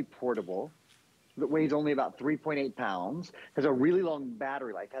incredibly portable, that weighs only about 3.8 pounds, has a really long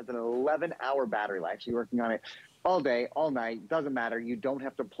battery life, has an 11-hour battery life. So you're working on it all day, all night, doesn't matter. You don't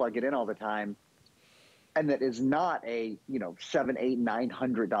have to plug it in all the time. And that is not a, you know, $700, $800,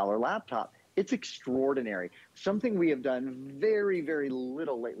 $900 laptop. It's extraordinary. Something we have done very, very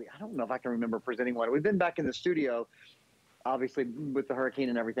little lately. I don't know if I can remember presenting one. We've been back in the studio, obviously with the hurricane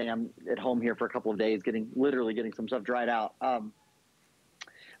and everything. I'm at home here for a couple of days, literally getting some stuff dried out.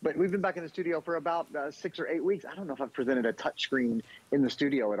 But we've been back in the studio for about 6 or 8 weeks. I don't know if I've presented a touchscreen in the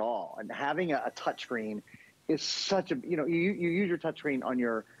studio at all. And having a touchscreen is such a, you know, you use your touchscreen on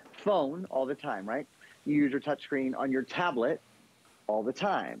your phone all the time, right? You use your touchscreen on your tablet all the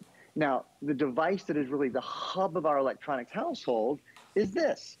time. Now, the device that is really the hub of our electronics household is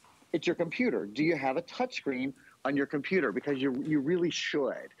this. It's your computer. Do you have a touchscreen on your computer? Because you really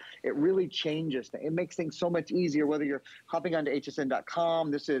should. It really changes things. It makes things so much easier, whether you're hopping onto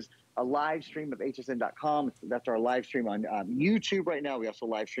hsn.com. This is a live stream of hsn.com. That's our live stream on YouTube right now. We also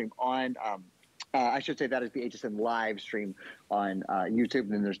live stream on, I should say that is the HSN live stream on YouTube.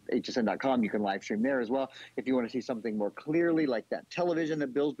 And then there's hsn.com. You can live stream there as well. If you want to see something more clearly, like that television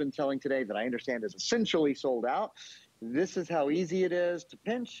that Bill's been selling today that I understand is essentially sold out. This is how easy it is to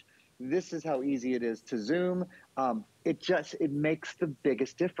pinch. This is how easy it is to zoom. it makes the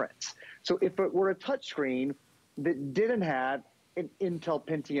biggest difference. So if it were a touchscreen that didn't have an Intel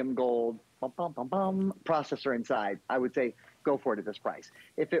Pentium Gold processor inside, I would say go for it at this price.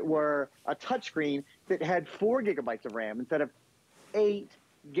 If it were a touchscreen that had 4 gigabytes of RAM instead of 8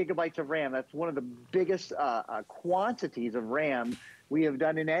 gigabytes of RAM, that's one of the biggest quantities of RAM we have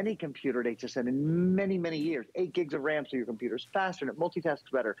done in any computer at HSN in many, many years. 8 gigs of RAM, so your computer's faster and it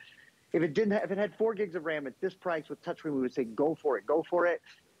multitasks better. If it had 4 gigs of RAM at this price with touchscreen, we would say go for it, go for it.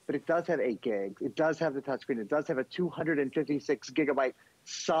 But it does have 8 gigs. It does have the touchscreen. It does have a 256 gigabyte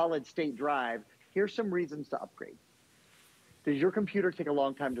solid state drive. Here's some reasons to upgrade. Does your computer take a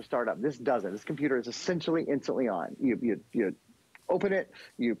long time to start up? This doesn't. This computer is essentially instantly on. You open it,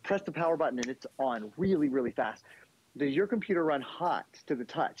 you press the power button, and it's on really, really fast. Does your computer run hot to the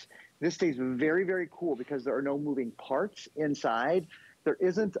touch? This stays very, very cool because there are no moving parts inside. There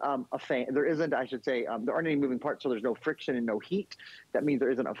isn't a fan. There isn't, I should say, there aren't any moving parts, so there's no friction and no heat. That means there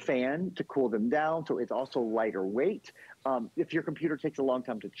isn't a fan to cool them down, so it's also lighter weight. If your computer takes a long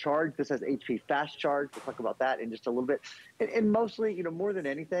time to charge, this has HP Fast Charge. We'll talk about that in just a little bit. And mostly, you know, more than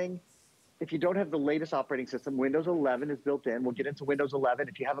anything, if you don't have the latest operating system, Windows 11 is built in. We'll get into Windows 11.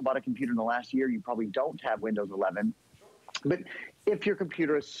 If you haven't bought a computer in the last year, you probably don't have Windows 11. But if your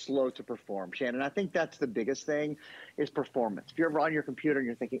computer is slow to perform, Shannon, I think that's the biggest thing is performance. If you're ever on your computer and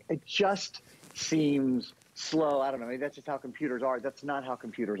you're thinking, it just seems slow, I don't know, maybe that's just how computers are. That's not how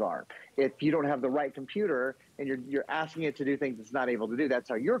computers are. If you don't have the right computer and you're asking it to do things it's not able to do, that's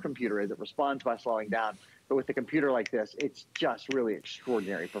how your computer is. It responds by slowing down. But with a computer like this, it's just really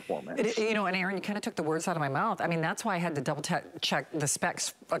extraordinary performance. You know, and Aaron, you kind of took the words out of my mouth. I mean, that's why I had to double check the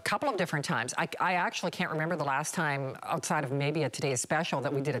specs a couple of different times. I actually can't remember the last time outside of maybe a Today's Special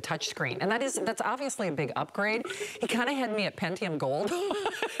that we did a touch screen. And that's obviously a big upgrade. He kind of had me at Pentium Gold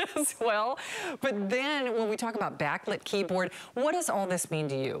as well. But then when we talk about backlit keyboard, what does all this mean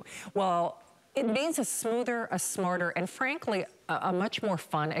to you? Well, it means a smoother, a smarter, and frankly, a much more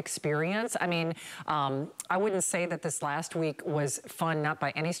fun experience. I mean, I wouldn't say that this last week was fun, not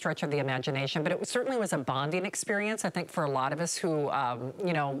by any stretch of the imagination, but it certainly was a bonding experience. I think for a lot of us who,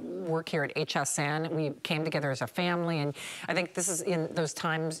 you know, work here at HSN, we came together as a family, and I think this is in those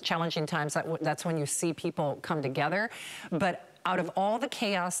times, challenging times, that's when you see people come together. But out of all the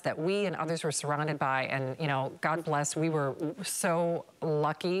chaos that we and others were surrounded by, and, you know, God bless, we were so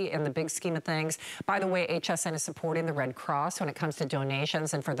lucky in the big scheme of things. By the way, HSN is supporting the Red Cross when it comes to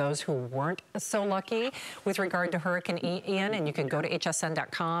donations, and for those who weren't so lucky with regard to Hurricane Ian, and you can go to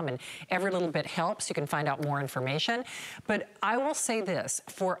hsn.com, and every little bit helps. You can find out more information. But I will say this,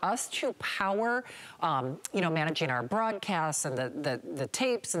 for us to power, you know, managing our broadcasts and the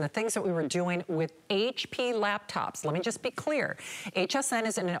tapes and the things that we were doing with HP laptops, let me just be clear, HSN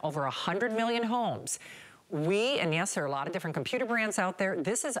is in over 100 million homes. And yes, there are a lot of different computer brands out there.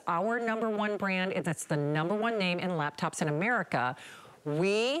 This is our #1 brand, and it's the #1 name in laptops in America.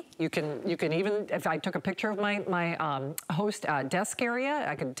 You can even, if I took a picture of my host desk area,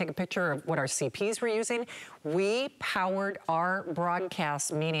 I could take a picture of what our CPs were using. We powered our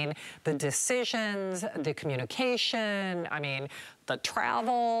broadcasts, meaning the decisions, the communication, I mean, the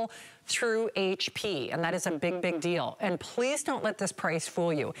travel, through HP, and that is a big, big deal. And please don't let this price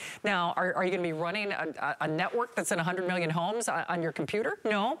fool you. Now, are you gonna be running a network that's in 100 million homes on your computer?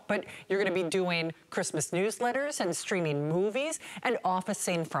 No, but you're gonna be doing Christmas newsletters and streaming movies and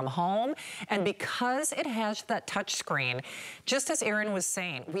officing from home. And because it has that touch screen, just as Aaron was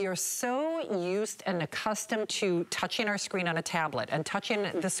saying, we are so used and accustomed to touching our screen on a tablet and touching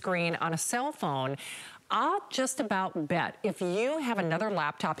the screen on a cell phone. I'll just about bet if you have another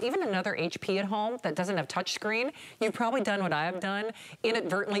laptop, even another HP at home that doesn't have touch screen, you've probably done what I've done.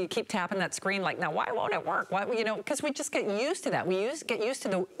 Inadvertently, you keep tapping that screen like, now why won't it work? Why, you know, because we just get used to that. We get used to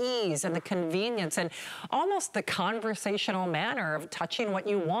the ease and the convenience and almost the conversational manner of touching what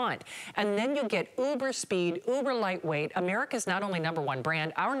you want. And then you get uber speed, uber lightweight. America's not only #1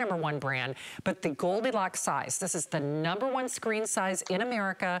 brand, our #1 brand, but the Goldilocks size. This is the #1 screen size in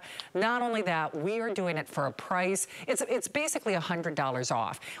America. Not only that, we are doing it for a price. It's basically $100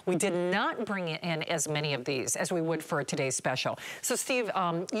 off. We did not bring in as many of these as we would for today's special. So Steve,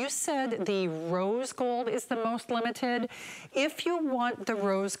 you said the rose gold is the most limited. If you want the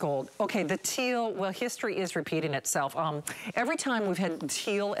rose gold, okay, the teal, well, history is repeating itself. Every time we've had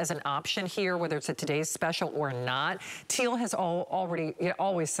teal as an option here, whether it's a today's special or not, teal has it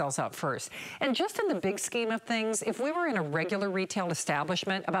always sells out first. And just in the big scheme of things, if we were in a regular retail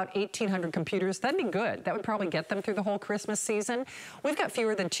establishment, about 1,800 computers, that'd be good. good. That would probably get them through the whole Christmas season. We've got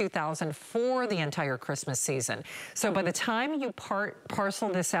fewer than 2,000 for the entire Christmas season. So by the time you parcel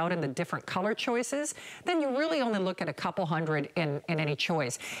this out in the different color choices, then you really only look at a couple hundred in any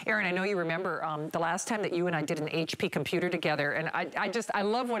choice. Erin, I know you remember the last time that you and I did an HP computer together, and I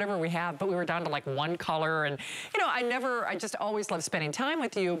love whatever we have, but we were down to like one color, and you know, I just always love spending time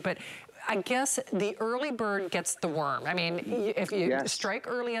with you, but I guess the early bird gets the worm. I mean, if you strike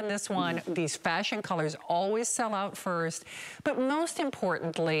early on this one, these fashion colors always sell out first. But most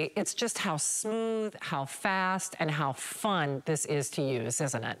importantly, it's just how smooth, how fast, and how fun this is to use,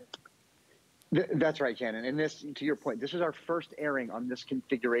 isn't it? That's right, Shannon. And this, to your point, this is our first airing on this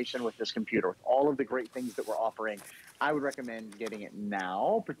configuration with this computer, with all of the great things that we're offering. I would recommend getting it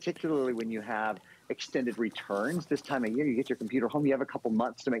now, particularly when you have extended returns. This time of year, you get your computer home, you have a couple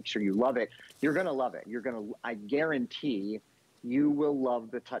months to make sure you love it. You're going to love it. I guarantee you will love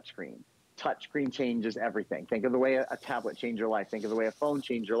the touchscreen. Touchscreen changes everything. Think of the way a tablet changed your life. Think of the way a phone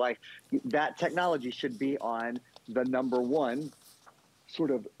changed your life. That technology should be on the #1 sort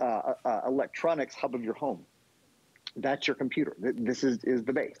of electronics hub of your home. That's your computer. This is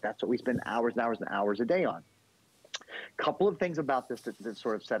the base. That's what we spend hours and hours and hours a day on. Couple of things about this that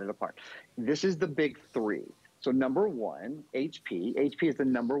sort of set it apart. This is the big three. So #1, HP. HP is the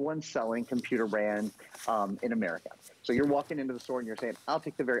 #1 selling computer brand in America. So you're walking into the store and you're saying, I'll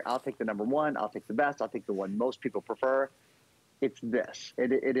take the #1, I'll take the best, I'll take the one most people prefer. It's this.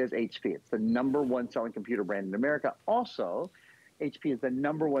 It is HP. It's the #1 selling computer brand in America. Also, HP is the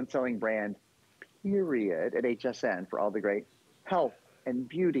 #1 selling brand, period, at HSN for all the great health and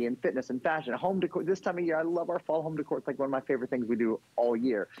beauty and fitness and fashion. Home decor. This time of year, I love our fall home decor. It's like one of my favorite things we do all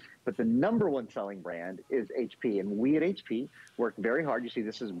year. But the #1 selling brand is HP. And we at HP work very hard. You see,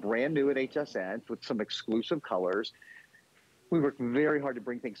 this is brand new at HSN with some exclusive colors. We work very hard to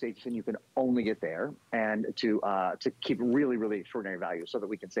bring things to HSN you can only get there, and to keep really, really extraordinary value so that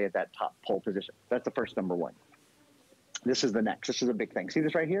we can stay at that top pole position. That's the first #1. This is the next. This is a big thing. See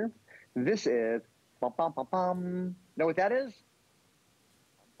this right here? This is, bum, bum, bum, bum. Know what that is?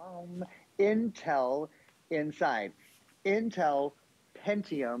 Intel inside. Intel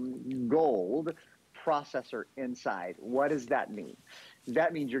Pentium Gold processor inside. What does that mean?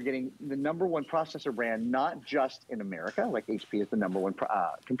 That means you're getting the #1 processor brand, not just in America, like HP is the #1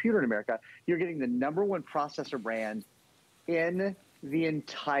 computer in America. You're getting the #1 processor brand in the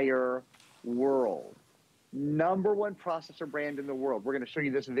entire world. #1 processor brand in the world. We're going to show you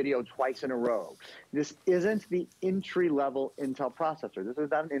this video twice in a row. This isn't the entry-level Intel processor. This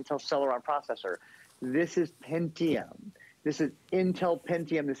is not an Intel Celeron processor. This is Pentium. This is Intel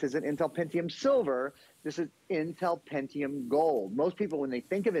Pentium. This isn't Intel Pentium Silver. This is Intel Pentium Gold. Most people, when they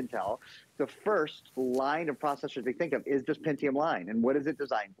think of Intel, the first line of processors they think of is this Pentium line. And what is it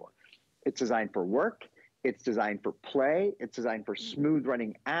designed for? It's designed for work. It's designed for play. It's designed for smooth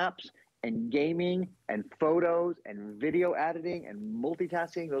running apps and gaming and photos and video editing and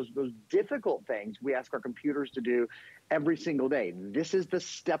multitasking, those difficult things we ask our computers to do every single day. This is the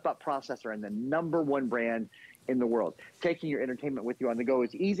step-up processor and the #1 brand in the world. Taking your entertainment with you on the go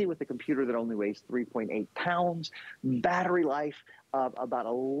is easy with a computer that only weighs 3.8 pounds, battery life of about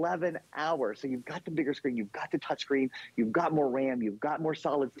 11 hours. So you've got the bigger screen, you've got the touch screen, you've got more RAM, you've got more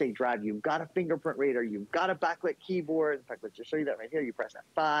solid state drive, you've got a fingerprint reader, you've got a backlit keyboard. In fact, let's just show you that right here. You press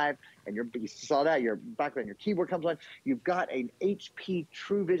F5 and you saw that, your backlit and your keyboard comes on. You've got an HP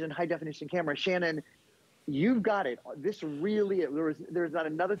True Vision high definition camera. Shannon, you've got it. This really, there's not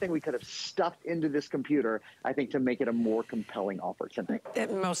another thing we could have stuffed into this computer, I think, to make it a more compelling offer tonight.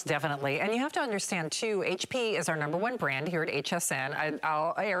 Most definitely. And you have to understand, too, HP is our #1 brand here at HSN.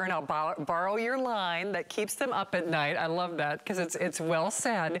 Erin, I'll borrow your line that keeps them up at night. I love that because it's well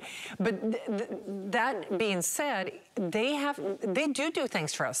said. But that being said, they do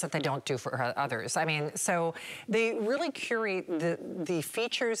things for us that they don't do for others. I mean, so they really curate the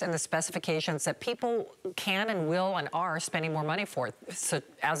features and the specifications that people can and will and are spending more money for. So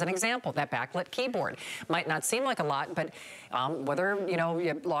as an example, that backlit keyboard might not seem like a lot, but whether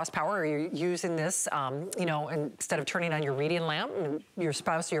you lost power or you're using this, instead of turning on your reading lamp and your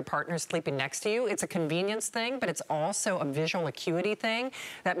spouse or your partner is sleeping next to you, it's a convenience thing, but it's also a visual acuity thing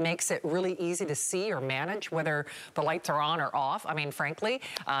that makes it really easy to see or manage whether the lights are on or off. I mean, frankly,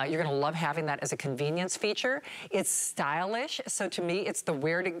 you're gonna love having that as a convenience feature. It's stylish, so to me, it's the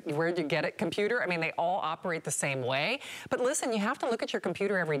where to get it computer. I mean, they all operate the same way. But listen, you have to look at your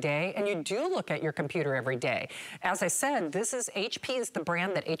computer every day, and you do look at your computer every day. As I said, HP is the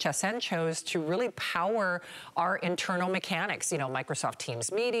brand that HSN chose to really power our internal mechanics, you know, Microsoft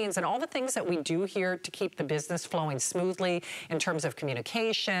Teams meetings and all the things that we do here to keep the business flowing smoothly in terms of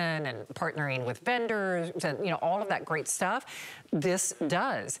communication and partnering with vendors and, you know, all of that great stuff. This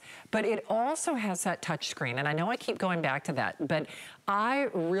does. But it also has that touch screen, and I know I keep going back to that, but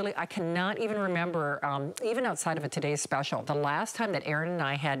I cannot even remember, even outside of a Today's Special, the last time that Aaron and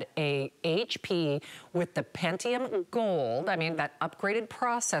I had a HP with the Pentium Gold, I mean, that upgraded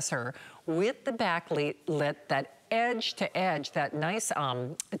processor with the backlit, that edge to edge, that nice,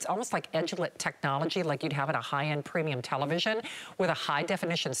 it's almost like edge-lit technology like you'd have in a high-end premium television with a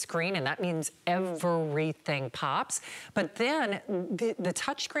high-definition screen, and that means everything pops. But then the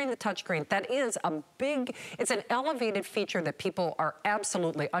touchscreen, that is it's an elevated feature that people are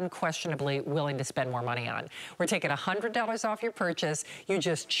absolutely, unquestionably willing to spend more money on. We're taking $100 off your purchase. You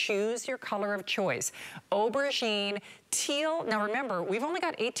just choose your color of choice. Aubergine, teal. Now remember, we've only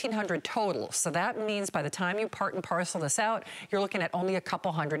got 1,800 total, so that means by the time you part and parcel this out, you're looking at only a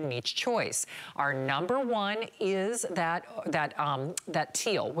couple hundred in each choice. Our number one is that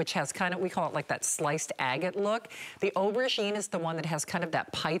teal, which has kind of, we call it like that sliced agate look. The aubergine is the one that has kind of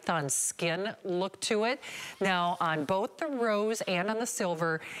that python skin look to it. Now on both the rose and on the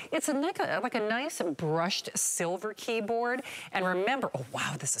silver, it's like a nice brushed silver keyboard. And remember, oh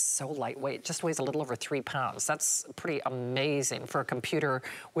wow, this is so lightweight. It just weighs a little over 3 pounds. That's pretty amazing for a computer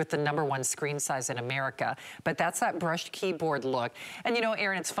with the #1 screen size in America. But that's that brushed keyboard look. And you know,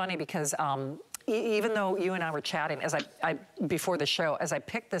 Aaron, it's funny because even though you and I were chatting before the show, as I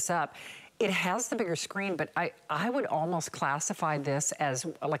picked this up, it has the bigger screen, but I would almost classify this as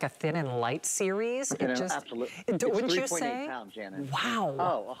like a thin and light series. Absolutely. Wouldn't you say? 3.8 pounds, Janet.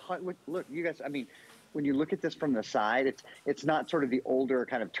 Wow. Oh, look, you guys, I mean, when you look at this from the side, it's not sort of the older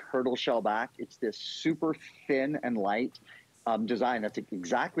kind of turtle shell back. It's this super thin and light design. That's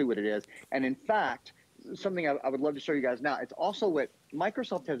exactly what it is. And in fact, something I would love to show you guys now, it's also what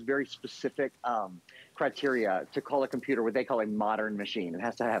Microsoft has very specific criteria to call a computer what they call a modern machine. It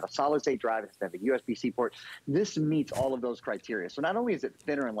has to have a solid state drive, it has to have a USB-C port. This meets all of those criteria. So not only is it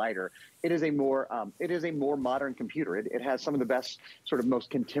thinner and lighter, it is a more modern computer. It has some of the best, sort of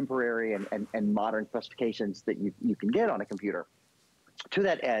most contemporary and modern specifications that you can get on a computer. To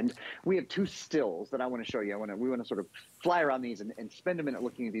that end, we have 2 stills that I want to show you. We want to sort of fly around these and spend a minute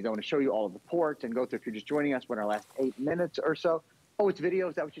looking at these. I want to show you all of the ports and go through, if you're just joining us, in our last 8 minutes or so. Oh, it's video.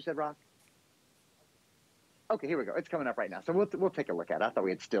 Is that what you said, Rock? Okay, here we go. It's coming up right now. So we'll take a look at it. I thought we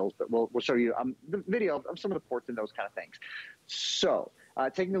had stills, but we'll show you the video of some of the ports and those kind of things. So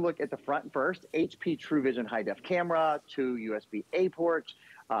taking a look at the front first, HP TrueVision high-def camera, 2 USB-A ports,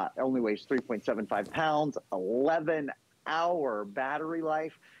 only weighs 3.75 pounds, 11-hour battery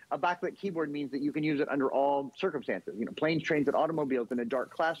life. A backlit keyboard means that you can use it under all circumstances. You know, planes, trains, and automobiles, in a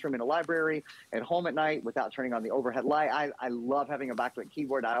dark classroom, in a library, at home at night without turning on the overhead light. I love having a backlit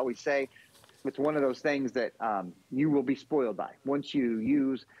keyboard. I always say it's one of those things that you will be spoiled by. Once you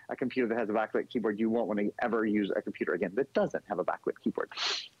use a computer that has a backlit keyboard, you won't want to ever use a computer again that doesn't have a backlit keyboard.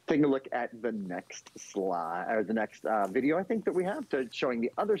 Taking a look at the next slide, or the next video, I think that we have, showing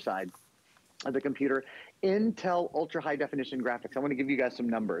the other side of the computer. Intel ultra high definition graphics. I want to give you guys some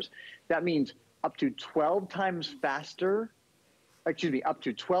numbers. That means up to 12 times faster, up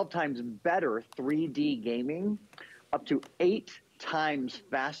to 12 times better 3D gaming, up to 8 times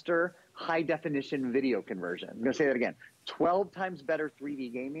faster high definition video conversion. I'm going to say that again. 12 times better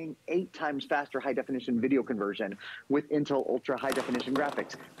 3D gaming, 8 times faster high definition video conversion with Intel ultra high definition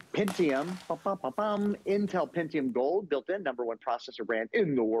graphics. Pentium, Intel Pentium Gold, built in, #1 processor brand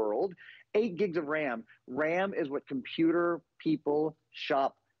in the world. 8 gigs of RAM. RAM is what computer people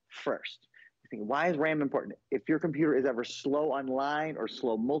shop first. You think, why is RAM important? If your computer is ever slow online or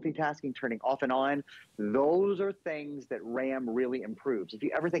slow multitasking, turning off and on, those are things that RAM really improves. If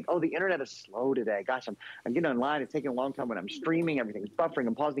you ever think, oh, the internet is slow today, gosh, I'm getting online, it's taking a long time when I'm streaming, everything's buffering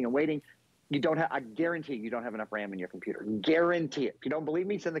and pausing and waiting. I guarantee you don't have enough RAM in your computer. Guarantee it. If you don't believe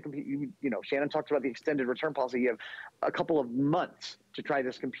me, send the computer. You know, Shannon talks about the extended return policy. You have a couple of months to try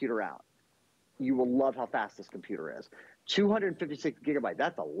this computer out. You will love how fast this computer is. 256 gigabytes,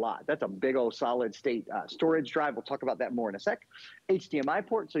 that's a lot. That's a big old solid state storage drive. We'll talk about that more in a sec. HDMI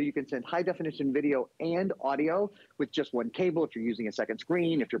port, so you can send high definition video and audio with just 1 cable if you're using a second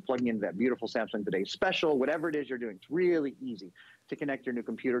screen, if you're plugging into that beautiful Samsung Today's Special, whatever it is you're doing. It's really easy to connect your new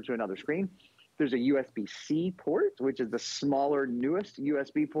computer to another screen. There's a USB-C port, which is the smaller, newest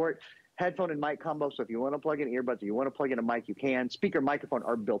USB port. Headphone and mic combo, so if you want to plug in earbuds or you want to plug in a mic, you can. Speaker, microphone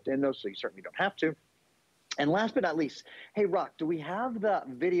are built in, though, so you certainly don't have to. And last but not least, hey, Rock, do we have the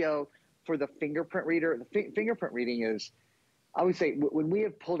video for the fingerprint reader? The fingerprint reading is, I would say, when we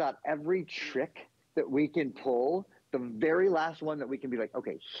have pulled out every trick that we can pull, the very last one that we can be like,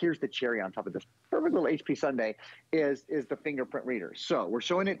 okay, here's the cherry on top of this perfect little HP sundae is the fingerprint reader. So we're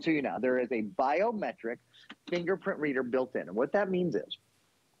showing it to you now. There is a biometric fingerprint reader built in. And what that means is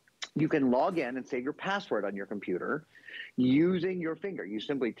you can log in and save your password on your computer using your finger. You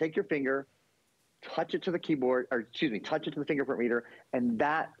simply take your finger, touch it to the keyboard, or excuse me, touch it to the fingerprint reader, and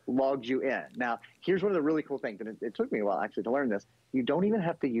that logs you in. Now, here's one of the really cool things, and it took me a while actually to learn this. You don't even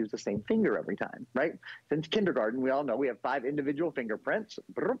have to use the same finger every time, right? Since kindergarten, we all know we have 5 individual fingerprints.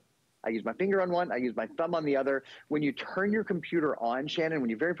 I use my finger on one, I use my thumb on the other. When you turn your computer on, Shannon, when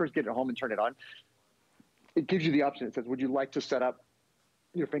you very first get it home and turn it on, it gives you the option. It says, would you like to set up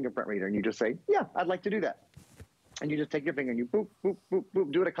your fingerprint reader? And you just say, yeah, I'd like to do that. And you just take your finger and you boop, boop, boop,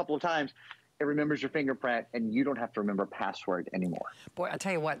 boop, do it a couple of times. It remembers your fingerprint, and you don't have to remember a password anymore. Boy, I'll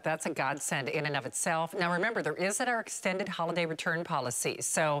tell you what, that's a godsend in and of itself. Now, remember, there is our extended holiday return policy.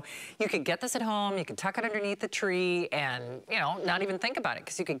 So you could get this at home, you could tuck it underneath the tree and, you know, not even think about it,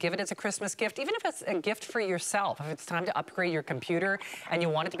 because you could give it as a Christmas gift, even if it's a gift for yourself. If it's time to upgrade your computer and you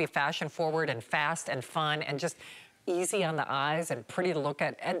want it to be fashion forward and fast and fun and just easy on the eyes and pretty to look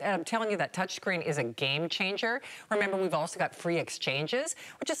at. And I'm telling you, that touchscreen is a game changer. Remember, we've also got free exchanges,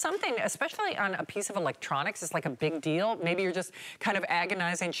 which is something, especially on a piece of electronics, it's like a big deal. Maybe you're just kind of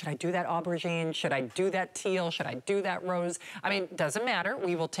agonizing, should I do that aubergine? Should I do that teal? Should I do that rose? I mean, doesn't matter.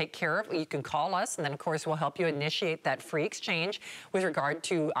 We will take care of it. You can call us, and then, of course, we'll help you initiate that free exchange with regard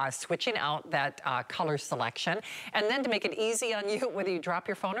to switching out that color selection. And then to make it easy on you, whether you drop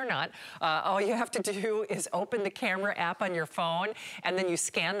your phone or not, all you have to do is open the camera app on your phone, and then you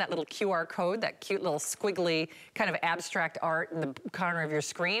scan that little QR code, that cute little squiggly kind of abstract art in the corner of your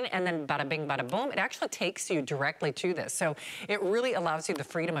screen, and then bada bing, bada boom, it actually takes you directly to this. So it really allows you the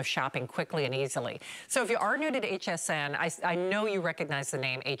freedom of shopping quickly and easily. So if you are new to HSN, I know you recognize the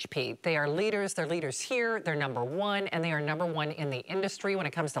name HP. They are leaders. They're leaders here. They're #1, and they are #1 in the industry when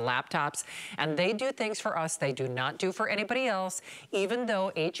it comes to laptops. And they do things for us they do not do for anybody else, even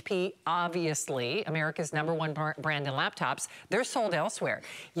though HP, obviously, America's #1 brand in laptops, they're sold elsewhere.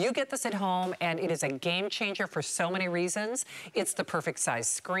 You get this at home, and it is a game changer for so many reasons. It's the perfect size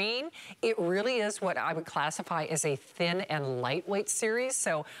screen. It really is what I would classify as a thin and lightweight series.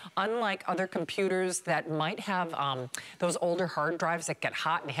 So unlike other computers that might have those older hard drives that get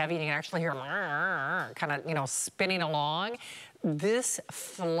hot and heavy, and you can actually hear them kind of, you know, spinning along, this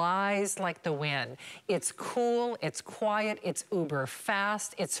flies like the wind. It's cool, it's quiet, it's uber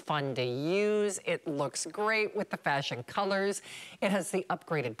fast, it's fun to use, it looks great with the fashion colors. It has the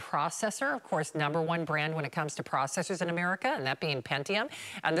upgraded processor, of course, #1 brand when it comes to processors in America, and that being Pentium.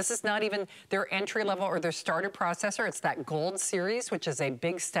 And this is not even their entry level or their starter processor, it's that Gold series, which is a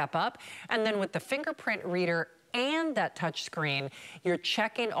big step up. And then with the fingerprint reader and that touch screen, you're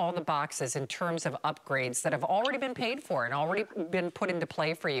checking all the boxes in terms of upgrades that have already been paid for and already been put into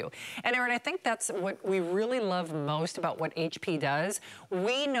play for you. And Erin, I think that's what we really love most about what HP does.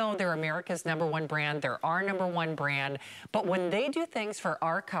 We know they're America's #1 brand, they're our #1 brand, but when they do things for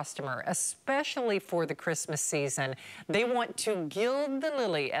our customer, especially for the Christmas season, they want to gild the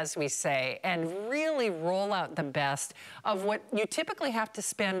lily, as we say, and really roll out the best of what you typically have to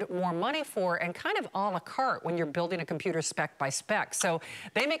spend more money for and kind of a la carte when you're building a computer spec by spec. So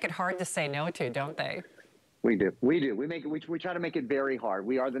they make it hard to say no to, don't they? We do. We do. We try to make it very hard.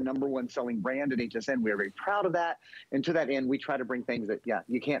 We are the #1 selling brand at HSN. We are very proud of that. And to that end, we try to bring things that, yeah,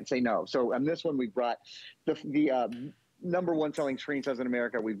 you can't say no. So on this one, we brought the #1 selling screen says in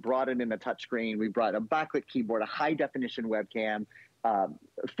America. We brought it in a touchscreen. We brought a backlit keyboard, a high definition webcam,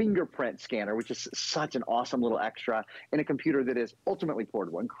 fingerprint scanner, which is such an awesome little extra, and a computer that is ultimately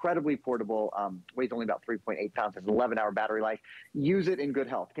portable, incredibly portable, weighs only about 3.8 pounds, has an 11-hour battery life. Use it in good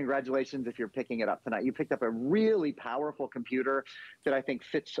health. Congratulations if you're picking it up tonight. You picked up a really powerful computer that I think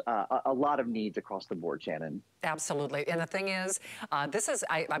fits a lot of needs across the board, Shannon. Absolutely. And the thing is, this is,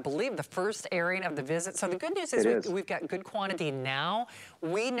 I believe, the first airing of the visit. So the good news is we've got good quantity now.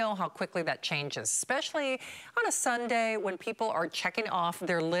 We know how quickly that changes, especially on a Sunday when people are checking off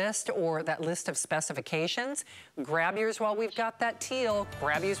their list or that list of specifications. Grab yours while we've got that teal.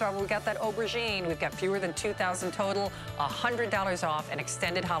 Grab yours while we've got that aubergine. We've got fewer than 2,000 total, $100 off, an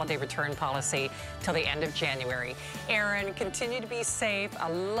extended holiday return policy till the end of January. Erin, continue to be safe. I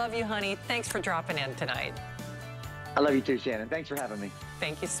love you, honey. Thanks for dropping in tonight. I love you too, Shannon. Thanks for having me.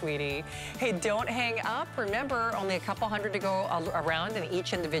 Thank you, sweetie. Hey, don't hang up. Remember, only a couple hundred to go around in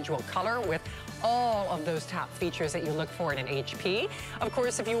each individual color with all of those top features that you look for in an HP. Of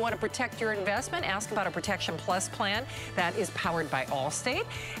course, if you want to protect your investment, ask about a Protection Plus plan that is powered by Allstate.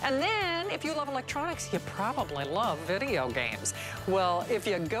 And then, if you love electronics, you probably love video games. Well, if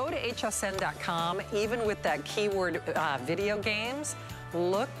you go to hsn.com, even with that keyword video games,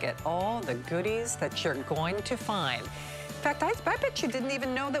 look at all the goodies that you're going to find. In fact, I bet you didn't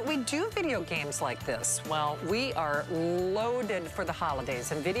even know that we do video games like this. Well, we are loaded for the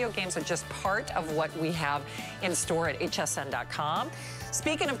holidays, and video games are just part of what we have in store at hsn.com.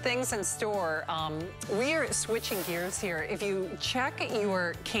 Speaking of things in store, we are switching gears here. If you check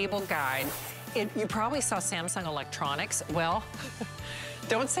your cable guide, you probably saw Samsung Electronics. Well,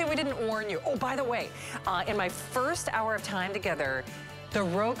 don't say we didn't warn you. Oh, by the way, in my first hour of time together, the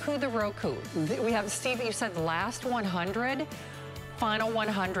Roku. We have, Steve, you said last 100, final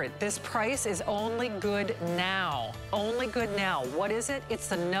 100. This price is only good now. Only good now. What is it? It's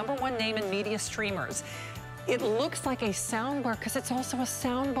the #1 name in media streamers. It looks like a soundbar because it's also a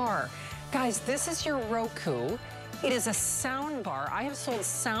soundbar. Guys, this is your Roku. It is a soundbar. I have sold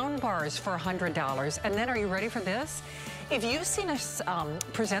soundbars for $100. And then, are you ready for this? If you've seen us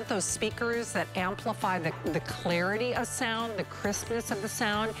present those speakers that amplify the clarity of sound, the crispness of the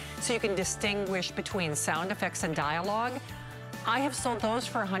sound, so you can distinguish between sound effects and dialogue, I have sold those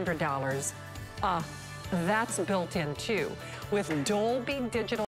for $100. That's built in too. With Dolby Digital